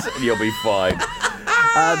rest and you'll be fine.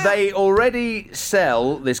 They already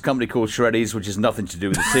sell, this company called Shreddies, which has nothing to do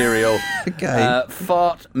with the cereal, Okay.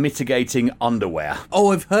 fart mitigating underwear.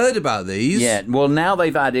 Oh, I've heard about these. Yeah, well, now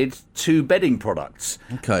they've added 2 bedding products.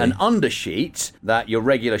 Okay. An undersheet that your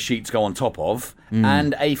regular sheets go on top of,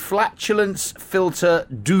 and a flatulence filter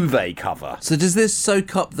duvet cover. So does this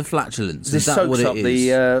soak up the flatulence? This Is that soaks what it up is?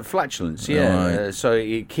 the flatulence, yeah. Right. So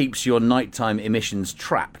it keeps your nighttime emissions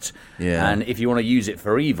trapped. Yeah. And if you want to use it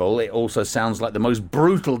for evil, it also sounds like the most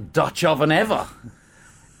brutal Dutch oven ever.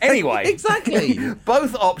 Anyway, Exactly.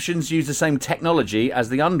 both options use the same technology as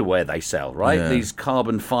the underwear they sell, right? Yeah. These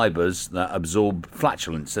carbon fibres that absorb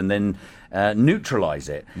flatulence and then neutralise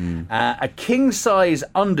it. A king-size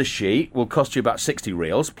undersheet will cost you about 60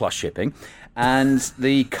 reals plus shipping, and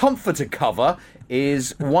the comforter cover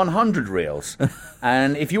is 100 reals.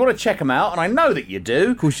 And if you want to check them out, and I know that you do,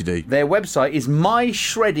 Of course you do. their website is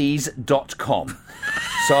myshreddies.com.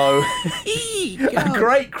 So, a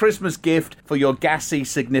great Christmas gift for your gassy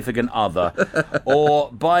significant other,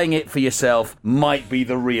 or buying it for yourself might be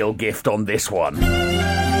the real gift on this one.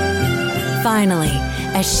 Finally,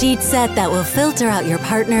 a sheet set that will filter out your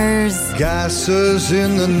partner's gases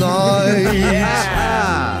in the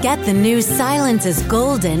night. Get the new Silence is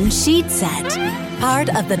Golden sheet set, part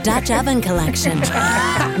of the Dutch Oven collection.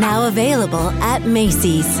 Now available at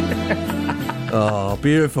Macy's. Oh,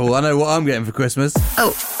 beautiful. I know what I'm getting for Christmas.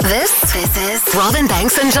 Oh, this is Robin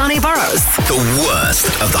Banks and Johnny Burrows. The worst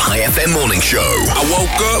of the High FM morning show. I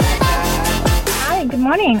woke up. Hi, good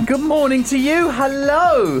morning. Good morning to you.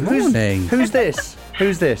 Hello. Morning. Who's this?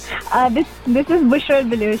 Who's this? This is Bushra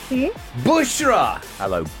Belushi. Bushra.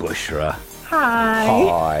 Hello, Bushra.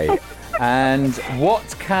 Hi. Hi. And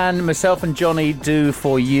what can myself and Johnny do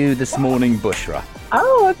for you this morning, Bushra?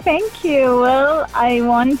 Oh, thank you. Well, I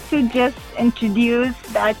want to just introduce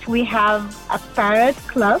that we have a parrot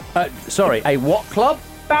club. Sorry, a what club?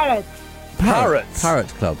 Parrots. Parrots. Parrot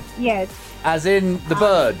Club. Yes. As in the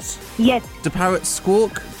birds? Yes. Do parrots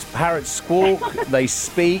squawk? Parrots squawk. They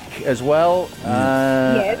speak as well.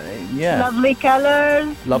 Yes. Yeah. Lovely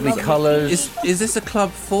colors. Lovely colours. Is this a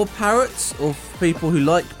club for parrots or for people who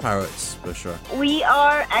like parrots, Bushra? We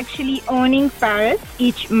are actually owning parrots,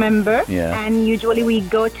 each member. Yeah. And usually we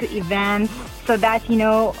go to events so that,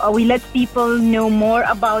 we let people know more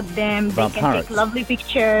about them. About they can parrots. take lovely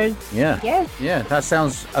pictures. Yeah. Yes. Yeah, that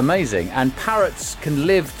sounds amazing. And parrots can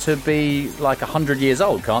live to be like 100 years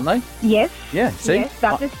old, can't they? Yes. Yeah, see? Yes,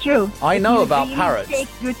 that is true. I If know you about really parrots. Take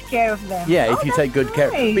good care of them. Yeah, if Oh, you take good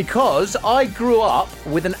care. great. Because I grew up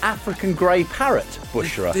with an African grey parrot,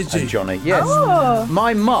 Bushra Did you? and Johnny. Yes. Oh.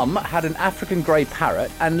 My mum had an African grey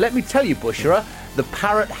parrot, and let me tell you, Bushra, the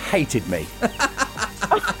parrot hated me.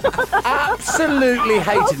 Absolutely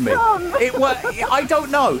hated me. I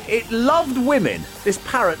don't know. It loved women. This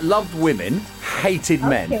parrot loved women, hated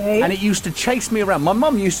men, Okay. and it used to chase me around. My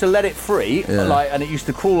mum used to let it free, and it used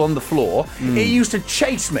to crawl on the floor. It used to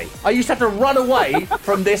chase me. I used to have to run away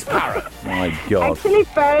from this parrot. My God. Actually,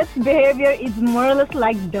 parrots' behavior is more or less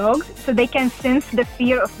like dogs, so they can sense the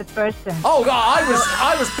fear of the person. Oh God,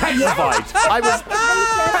 I was petrified. I was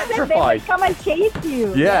They petrified. will come and chase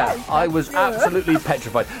you. Yeah, Yes, I that's was true. absolutely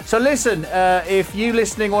petrified. So listen, if you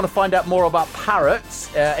listening want to find out more about parrots,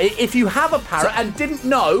 if you have a parrot and didn't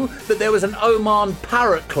know that there was an Oman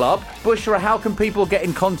Parrot Club, Bushra, how can people get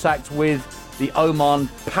in contact with the Oman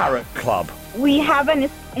Parrot Club? We have an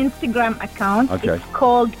Instagram account. Okay. It's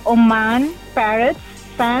called Oman Parrots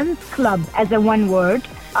Fans Club as a one word.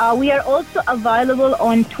 We are also available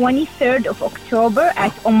on 23rd of October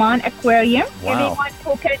at Oman Aquarium. Wow. Everyone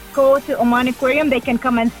who can go to Oman Aquarium, they can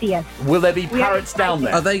come and see us. Will there be parrots down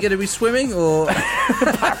there? Are they going to be swimming or?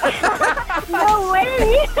 No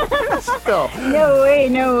way! Stop. No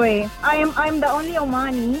way. I'm the only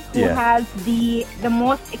Omani who has the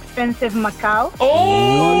most expensive Macau.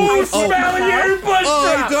 Oh, smell you, Bushra!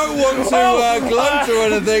 I don't want to glunt or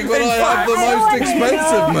anything, but I have the most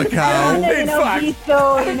expensive Macau. In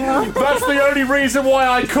fact, that's the only reason why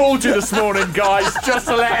I called you this morning, guys, just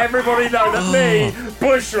to let everybody know that me,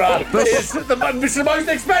 Bushra, is the most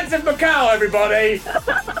expensive Macau, everybody.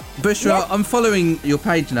 Bushra, I'm following your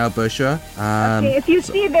page now, Bushra. Okay, if you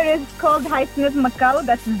see there is called Highsmith Macau,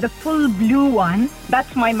 that's the full blue one.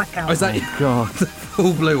 That's my Macau. Oh, is that God. the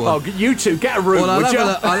full blue one? Oh, you two, get a room, would you?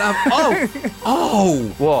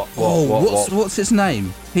 What's his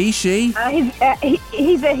name? He, she?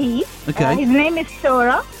 He's a he. Okay. His name is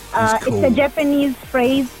Sora. Cool. It's a Japanese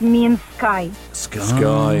phrase, means sky.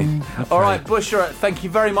 Sky. All right, Bushra, thank you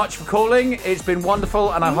very much for calling. It's been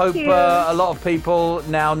wonderful, and I hope a lot of people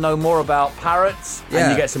now know more about parrots,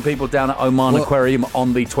 and you get some people down at Oman Aquarium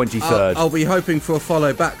on the 23rd. I'll be hoping for a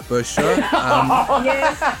follow back, Bushra.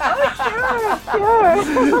 Yes. Oh,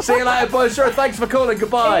 sure. See you later, Bushra. Thanks for calling.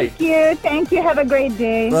 Goodbye. Thank you. Have a great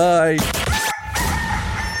day. Bye.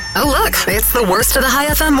 Oh, look, it's the worst of the High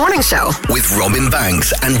FM morning show. With Robin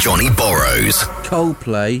Banks and Johnny Borrows.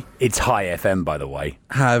 Coldplay. It's High FM, by the way.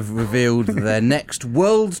 Have revealed their next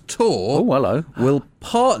world tour. Oh, hello. Will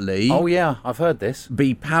partly. Oh, yeah, I've heard this.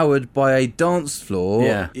 Be powered by a dance floor.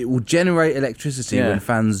 Yeah. It will generate electricity when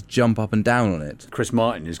fans jump up and down on it. Chris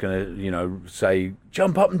Martin is going to, say,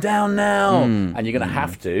 jump up and down now. And you're going to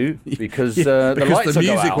have to because the lights the will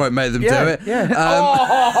go music out. won't make them do it. Yeah.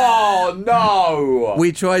 Oh, no.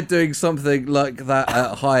 We tried doing something like that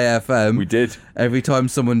at High FM. We did. Every time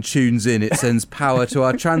someone tunes in, it sends power to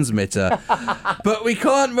our transmitter. But we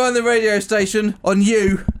can't run the radio station on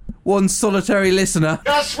you, one solitary listener.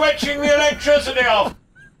 You're switching the electricity off.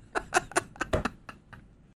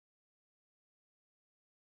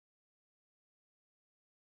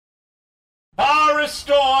 Power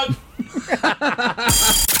restored.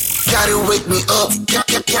 Gotta wake me up.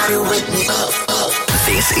 Gotta wake me up.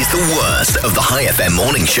 This is the worst of the High FM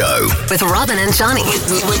morning show. With Robin and Johnny.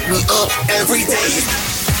 Wake me up every day.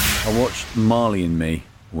 I watched Marley and Me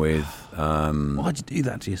with... Why'd you do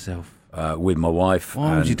that to yourself? With my wife.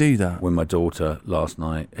 Why would you do that? With my daughter last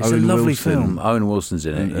night. It's Owen a lovely Wilson. film. Owen Wilson's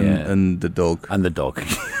in it, and the dog. And the dog.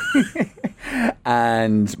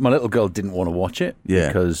 And my little girl didn't want to watch it. Yeah.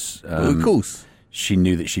 Because... of course. She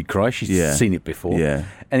knew that she'd cry. She'd seen it before. Yeah.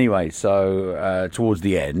 Anyway, so towards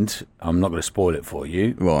the end, I'm not going to spoil it for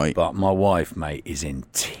you. Right. But my wife, mate, is in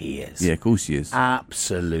tears. Yeah, of course she is.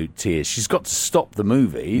 Absolute tears. She's got to stop the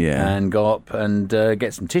movie and go up and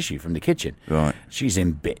get some tissue from the kitchen. Right. She's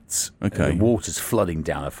in bits. Okay. The water's flooding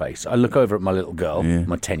down her face. I look over at my little girl,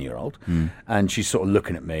 my 10-year-old, and she's sort of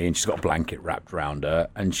looking at me, and she's got a blanket wrapped around her.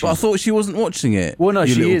 And she's... But I thought she wasn't watching it. Well, no,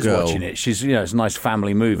 she is girl. watching it. She's, it's a nice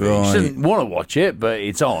family movie. Right. She doesn't want to watch it, but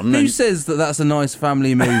it's on. Who says that that's a nice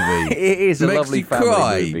family movie? It is a Makes lovely you family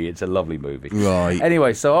cry. movie. It's a lovely movie. Right.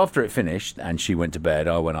 Anyway, so after it finished and she went to bed,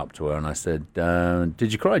 I went up to her and I said,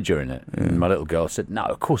 did you cry during it? And my little girl said, no,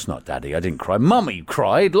 of course not, Daddy. I didn't cry. Mummy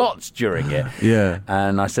cried lots during it. Yeah.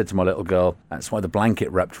 And I said to my little girl, that's why the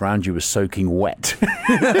blanket wrapped around you was soaking wet. Oh,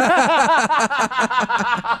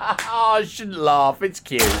 I shouldn't laugh. It's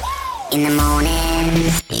cute. In the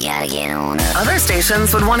morning, you gotta get on up. Other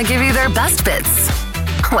stations would want to give you their best bits.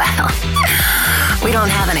 Well, we don't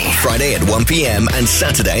have any. Friday at 1 p.m. and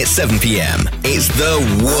Saturday at 7 p.m. It's the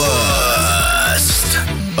worst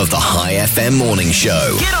of the High FM morning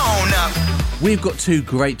show. Get on up. We've got two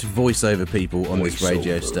great voiceover people on this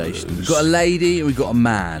radio station. We've got a lady and we've got a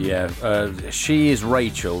man. Yeah, she is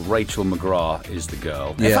Rachel. Rachel McGrath is the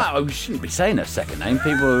girl. In fact, we shouldn't be saying her second name.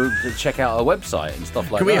 People check out her website and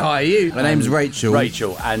stuff like Can that. we hire you? My name's Rachel.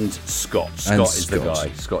 Rachel and Scott. Scott is the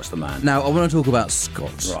guy. Scott's the man. Now, I want to talk about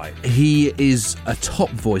Scott. Right. He is a top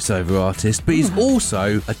voiceover artist, but he's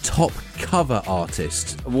also a top cover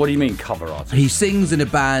artist. What do you mean cover artist? He sings in a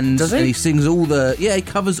band. Does he? And he sings all the... Yeah, he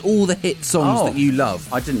covers all the hit songs that you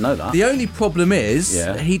love. I didn't know that. The only problem is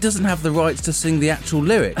he doesn't have the rights to sing the actual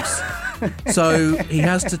lyrics. So he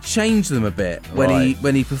has to change them a bit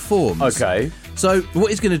when he performs. Okay. So what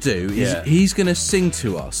he's going to do is he's going to sing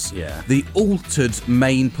to us the altered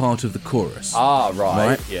main part of the chorus. Ah,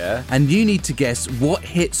 right. Yeah. And you need to guess what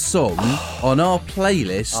hit song on our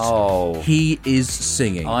playlist he is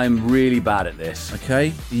singing. I'm really bad at this. Okay.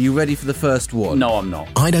 Are you ready for the first one? No, I'm not.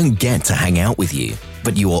 I don't get to hang out with you.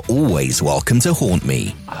 but you are always welcome to haunt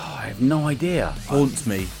me. Oh, I have no idea. Haunt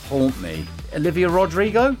me. Haunt me. Olivia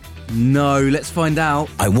Rodrigo? No, let's find out.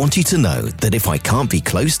 I want you to know that if I can't be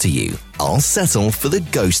close to you, I'll settle for the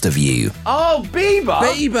ghost of you. Oh, Bieber!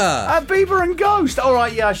 Bieber and Ghost. All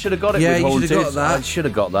right, yeah, I should have got it. Yeah, with you Haunted. should have got that. I should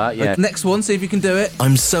have got that, yeah. Next one, see if you can do it.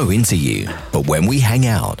 I'm so into you, but when we hang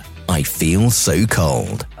out, I feel so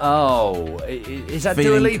cold. Oh, is that Dua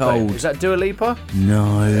Feeling Lipa? cold. Is that Dua Lipa?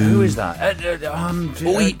 No. Who is that?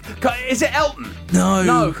 Is it Elton? No.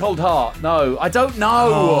 No, Cold Heart. No, I don't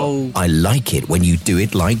know. Oh. I like it when you do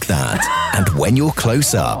it like that. And when you're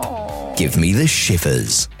close up, give me the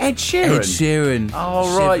shivers. Ed Sheeran. Ed Sheeran.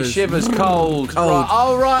 Oh, right, Shivers, cold. Cold. Right.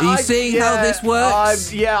 Oh, right. Are you seeing how this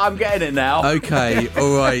works? I'm getting it now. Okay,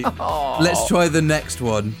 all right. Let's try the next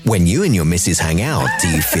one. When you and your missus hang out, do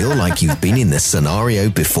you feel like you've been in this scenario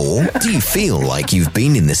before? Do you feel like you've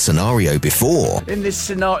been in this scenario before? In this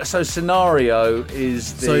scenario, so scenario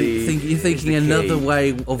is the... So you're thinking another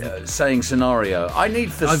way of... saying scenario. I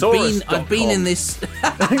need thesaurus. I've been in this...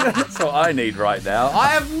 That's what I need right now. I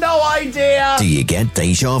have no idea. Do you get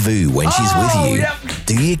deja vu when she's with you? Yep.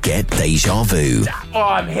 Do you get deja vu? Oh,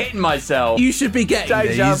 I'm hitting myself. You should be getting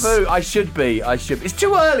deja these. vu. I should be. It's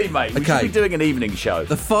too early, mate. We should be doing an evening show.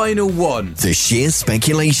 The final one. The sheer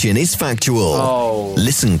speculation is factual. Oh.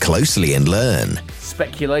 Listen closely and learn.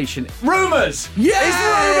 Speculation. Rumours! Yes!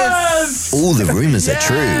 It's rumours! All the rumours are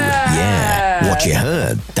true. Yeah. What you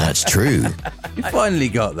heard, that's true. You finally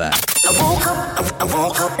got that. I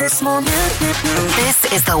woke up this morning. This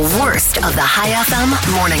is the worst of the High FM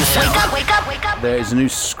morning show. Wake up. There is a new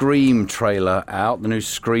Scream trailer out. The new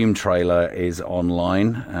Scream trailer is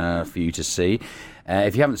online for you to see.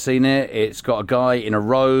 If you haven't seen it, it's got a guy in a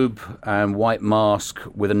robe and white mask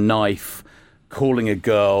with a knife calling a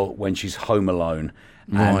girl when she's home alone.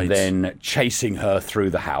 Right. And then chasing her through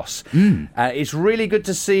the house. It's really good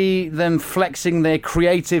to see them flexing their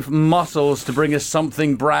creative muscles to bring us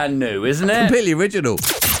something brand new, isn't it? Completely original.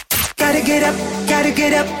 Gotta get up,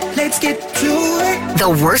 let's get to it. The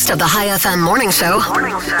worst of the High FM morning show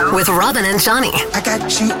with Robin and Johnny. I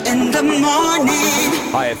got you in the morning.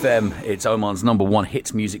 Hi FM, it's Oman's #1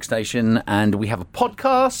 hits music station, and we have a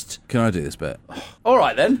podcast. Can I do this bit? All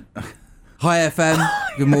right then. Hi FM,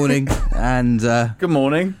 good morning. And good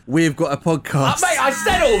morning. We've got a podcast. Mate, I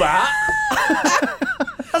said all that.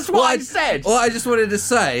 That's what I said. What I just wanted to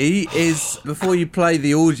say is, before you play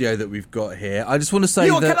the audio that we've got here, I just want to say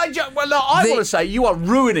that... I want to say you are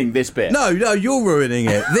ruining this bit. No, you're ruining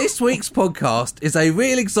it. This week's podcast is a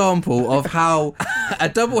real example of how a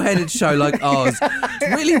double-headed show like ours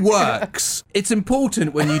really works. It's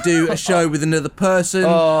important when you do a show with another person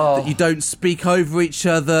that you don't speak over each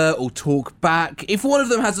other or talk back. If one of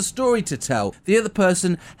them has a story to tell, the other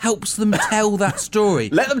person helps them tell that story.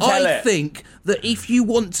 Let them tell it. I think that if you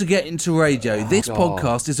want to get into radio, this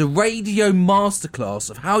podcast is a radio masterclass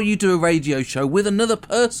of how you do a radio show with another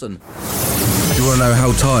person. Do you want to know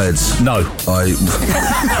how tired? No.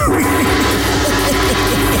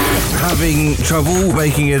 Having trouble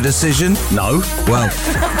making a decision? No. Well,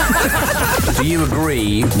 do you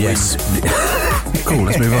agree? Yes. Cool,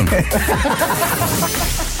 let's move on.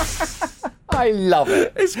 I love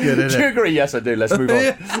it. It's good, isn't it? Do you agree? Yes, I do. Let's move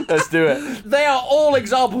on. Let's do it. They are all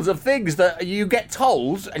examples of things that you get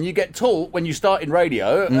told and you get taught when you start in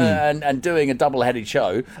radio and doing a double-headed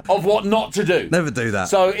show of what not to do. Never do that.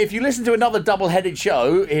 So if you listen to another double-headed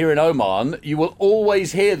show here in Oman, you will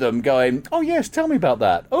always hear them going, oh, yes, tell me about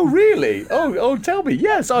that. Oh, really? Oh, tell me.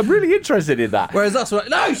 Yes, I'm really interested in that. Whereas that's what...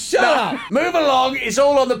 No, shut up! Move along. It's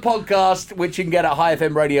all on the podcast, which you can get at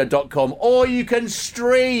highfmradio.com, or you can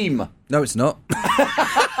stream... No, it's not.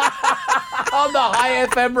 on the High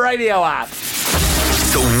FM radio app.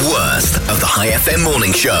 The worst of the High FM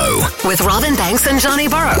morning show. With Robin Banks and Johnny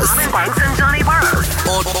Burrows.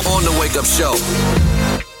 On the Wake Up Show.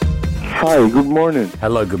 Hi, good morning.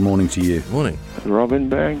 Hello, good morning to you. Morning. Robin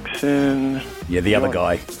Banks and... Yeah, the other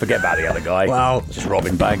guy. Forget about the other guy. Wow. Just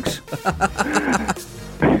Robin Banks.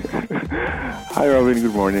 Hi, Robin.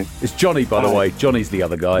 Good morning. It's Johnny, by the way. Johnny's the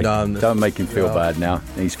other guy. No, don't make him feel bad now.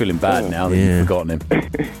 He's feeling bad now that you've forgotten him.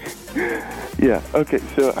 Yeah, okay.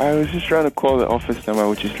 So I was just trying to call the office number,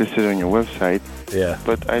 which is listed on your website. Yeah.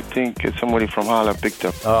 But I think somebody from Hala picked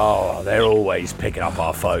up. Oh, they're always picking up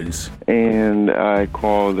our phones. And I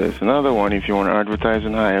called. There's another one if you want to advertise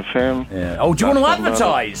on High FM. Yeah. Oh, do you want to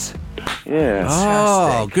advertise? Yeah.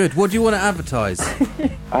 Oh, good. What do you want to advertise?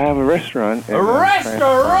 I have a restaurant. A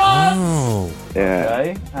restaurant? Oh. Yeah.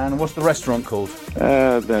 Okay. And what's the restaurant called?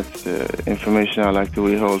 That's information I like to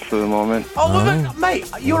withhold for the moment. Oh, mate,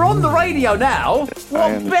 you're on the radio now.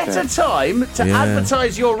 What better time to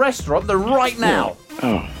advertise your restaurant than right now?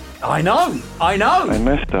 Oh. I know. I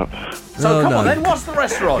messed up. So come on then, what's the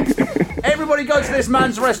restaurant? Everybody go to this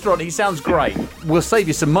man's restaurant. He sounds great. We'll save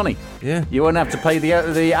you some money. Yeah. You won't have to pay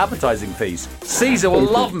the advertising fees. Caesar will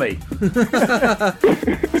love me.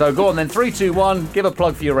 So go on then, 3, 2, 1, give a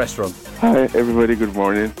plug for your restaurant. Hi, everybody. Good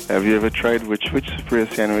morning. Have you ever tried Which Supreme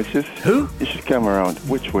sandwiches? Who? You should come around.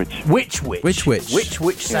 Which? Which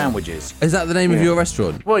sandwiches? Is that the name of your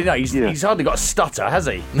restaurant? Well, no, he's hardly got a stutter, has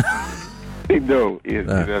he? No, it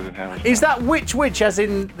doesn't have. Is that which as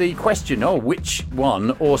in the question? Oh, which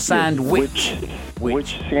one or sandwich?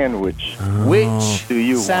 Which sandwich? Which do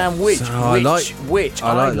you sandwich? want? Which?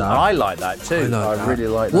 I like that. I like that too. I really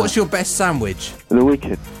like that. What's your best sandwich? The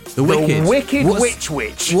Wicked. The Wicked.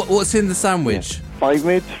 Which? What's in the sandwich? 5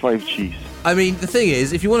 meat, 5 cheese. I mean, the thing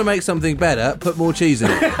is, if you want to make something better, put more cheese in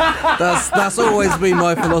it. That's always been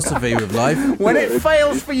my philosophy with life. When it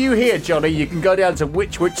fails for you here, Johnny, you can go down to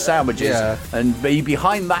which sandwiches and be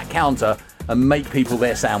behind that counter and make people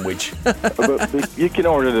their sandwich. But you can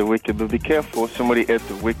order the Wicked, but be careful. Somebody ate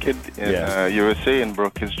the Wicked in USA and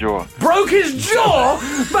broke his jaw. Broke his jaw?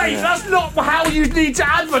 Mate, that's not how you need to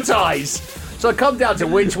advertise. So come down to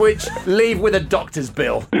which, leave with a doctor's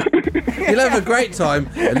bill. You'll have a great time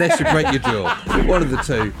unless you break your jaw. One of the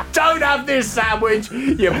two. Don't have this sandwich,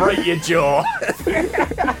 you break your jaw.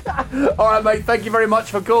 All right, mate, thank you very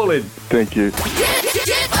much for calling. Thank you.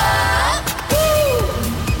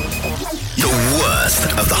 The worst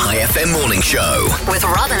of the High FM morning show. With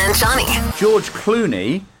Robin and Johnny. George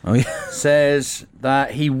Clooney says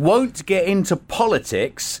that he won't get into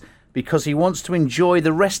politics because he wants to enjoy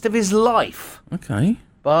the rest of his life. Okay.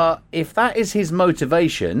 But if that is his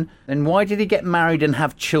motivation, then why did he get married and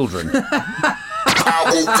have children? I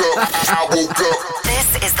woke up.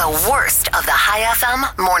 This is the worst of the High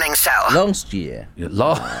FM morning show. Last year. We're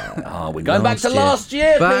going back to last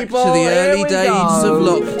year, back people. to the early Here we days go. of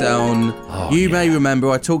lockdown. You may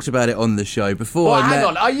remember I talked about it on the show before. Well, hang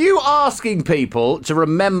on. Are you asking people to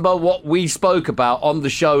remember what we spoke about on the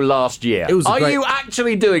show last year? Are you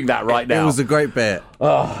actually doing that right now? It was a great bit.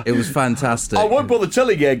 It was fantastic. I won't bother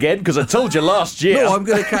telling you again because I told you last year. No, I'm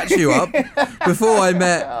going to catch you up. Before I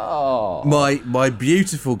met my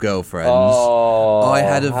beautiful girlfriend, I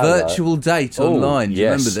had a virtual date online. Do you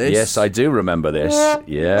remember this? Yes, I do remember this.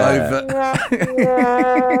 Yeah.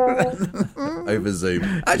 Over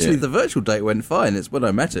Zoom. Actually, the virtual date went fine. It's when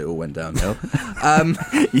I met it all went downhill.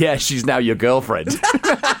 Yeah, she's now your girlfriend.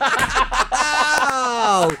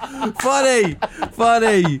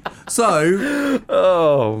 Funny. So,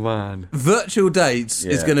 oh man, virtual dates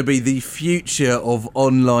is going to be the future of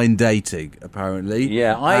online dating, apparently.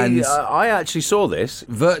 Yeah, I actually saw this.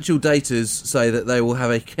 Virtual daters say that they will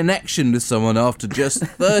have a connection with someone after just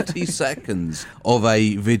 30 seconds of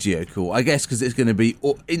a video call. I guess because it's going to be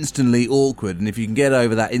instantly awkward, and if you can get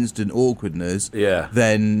over that instant awkwardness,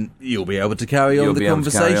 then you'll be able to carry on the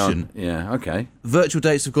conversation. Yeah, okay. Virtual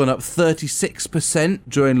dates have gone up 36%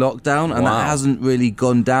 during lockdown, and that hasn't really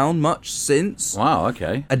gone down much since. Wow,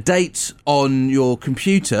 okay. A date on your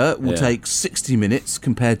computer will take 60 minutes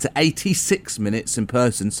compared to 86 minutes in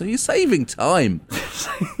person, so you're saving time.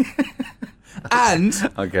 And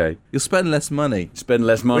you'll spend less money.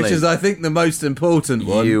 Which is, I think, the most important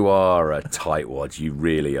one. You are a tightwad. You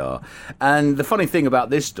really are. And the funny thing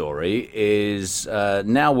about this story is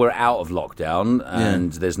now we're out of lockdown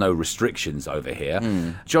and there's no restrictions over here.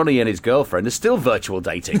 Johnny and his girlfriend are still virtual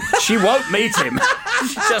dating. She won't meet him.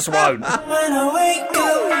 She just won't.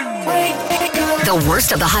 The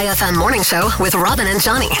worst of the High FM morning show with Robin and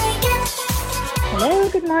Johnny. Hello,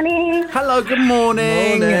 good morning. Hello, good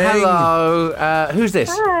morning. Hello. Who's this?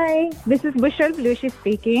 Hi, this is Bushra Blushi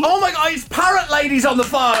speaking. Oh my God, it's Parrot Lady's on the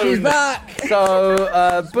phone. She's back. So,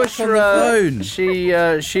 Bushra,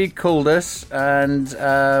 she called us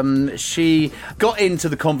and she got into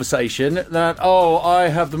the conversation that, I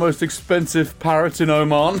have the most expensive parrot in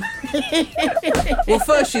Oman. Well,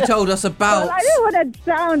 first she told us about... Well, I don't want to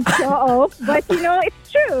sound off, but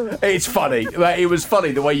it's true. It's funny. It was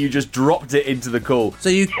funny the way you just dropped it into the call. So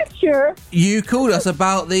you Sure. You called us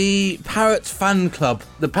about the Parrot fan club.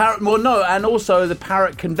 The Parrot, well, no, and also the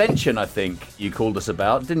Parrot convention, I think you called us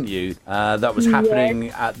about, didn't you? That was happening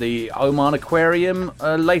at the Oman Aquarium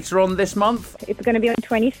later on this month. It's going to be on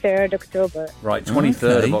 23rd October. Right,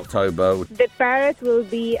 23rd of October. The Parrot will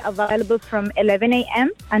be available from 11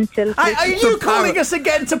 a.m. until... Are you calling us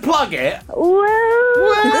again to plug it?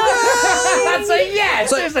 Well... That's a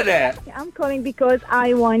yes, isn't it? I'm calling because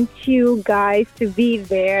I want you guys to be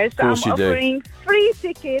there. So I'm offering free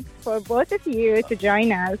tickets for both of you to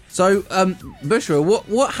join us. So, Bushra,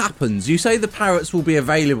 what happens? You say the parrots will be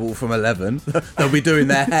available from 11. They'll be doing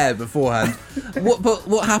their hair beforehand.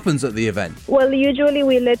 What happens at the event? Well, usually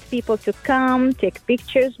we let people to come, take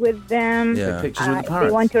pictures with them. Yeah. Take pictures with the If parrots.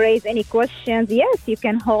 they want to raise any questions, yes, you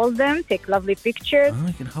can hold them, take lovely pictures. Oh,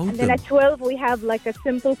 you can hold And them. then at 12, we have like a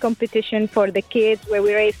simple competition for the kids where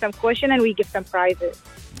we raise some question and we give some prizes.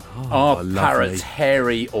 Are lovely. parrots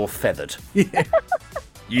hairy or feathered?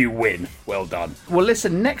 You win. Well done. Well,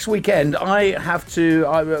 listen, next weekend I have to...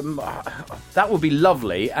 that would be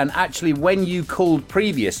lovely. And actually, when you called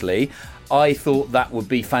previously, I thought that would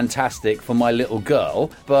be fantastic for my little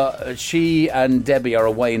girl. But she and Debbie are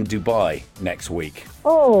away in Dubai next week.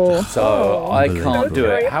 Oh. So I can't do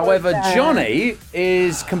Sorry it. about However, that. Johnny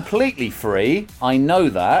is completely free. I know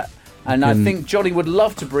that. And I think Johnny would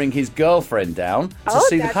love to bring his girlfriend down to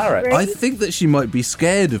see the parrot. I think that she might be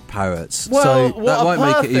scared of parrots, Well, so what that a might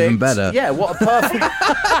make it even perfect- better. Yeah, what a perfect...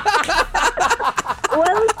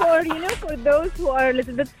 Well, for those who are a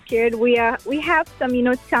little bit scared, we have some,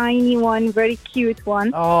 tiny one, very cute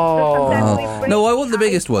one. Oh. No, I want the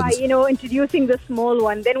biggest By, ones. introducing the small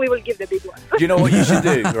one, then we will give the big one. Do you know what you should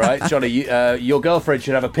do, right, Johnny? Your girlfriend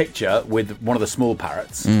should have a picture with one of the small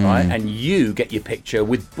parrots, right? And you get your picture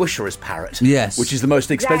with Bushra's parrot. Yes. Which is the most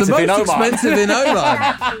expensive The in most Oman. expensive in Oman.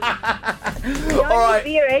 All right.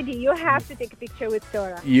 Be ready. You have to take a picture with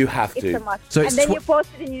Tora. You have It's to. a must. So and it's then you post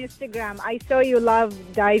it in your Instagram. I saw you love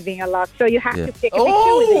diving a lot, so you have Yeah. to take a picture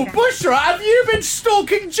Oh, with it. Bushra, have you been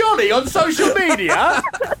stalking Johnny on social media?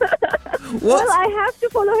 Well, I have to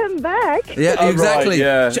follow him back. Yeah, Oh, right, exactly.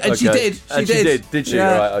 yeah, And she okay. did. And she did. Did she?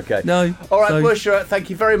 Yeah. Right, okay. No. All right, so- Bushra, thank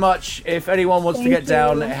you very much. If anyone wants to Thank get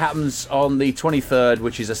down, you. it happens on the 23rd,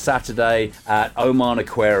 which is a Saturday at Oman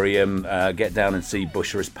Aquarium. Get down and see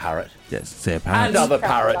Bushra's parrot. Yes, see a parrot. And other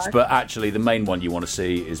parrots, but actually the main one you want to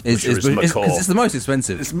see is Bushra's macaw. It's the most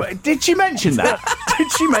expensive. Did she mention that?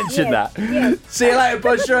 Did she mention Yes, that? yes. See you later,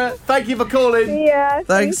 Bushra. Thank you for calling. Yeah,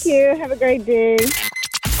 Thanks. thank you. Have a great day.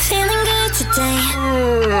 Feeling good today.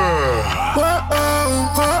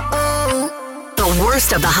 The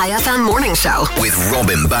worst of the High FM morning show. With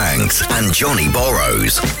Robin Banks and Johnny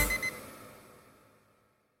Borrows.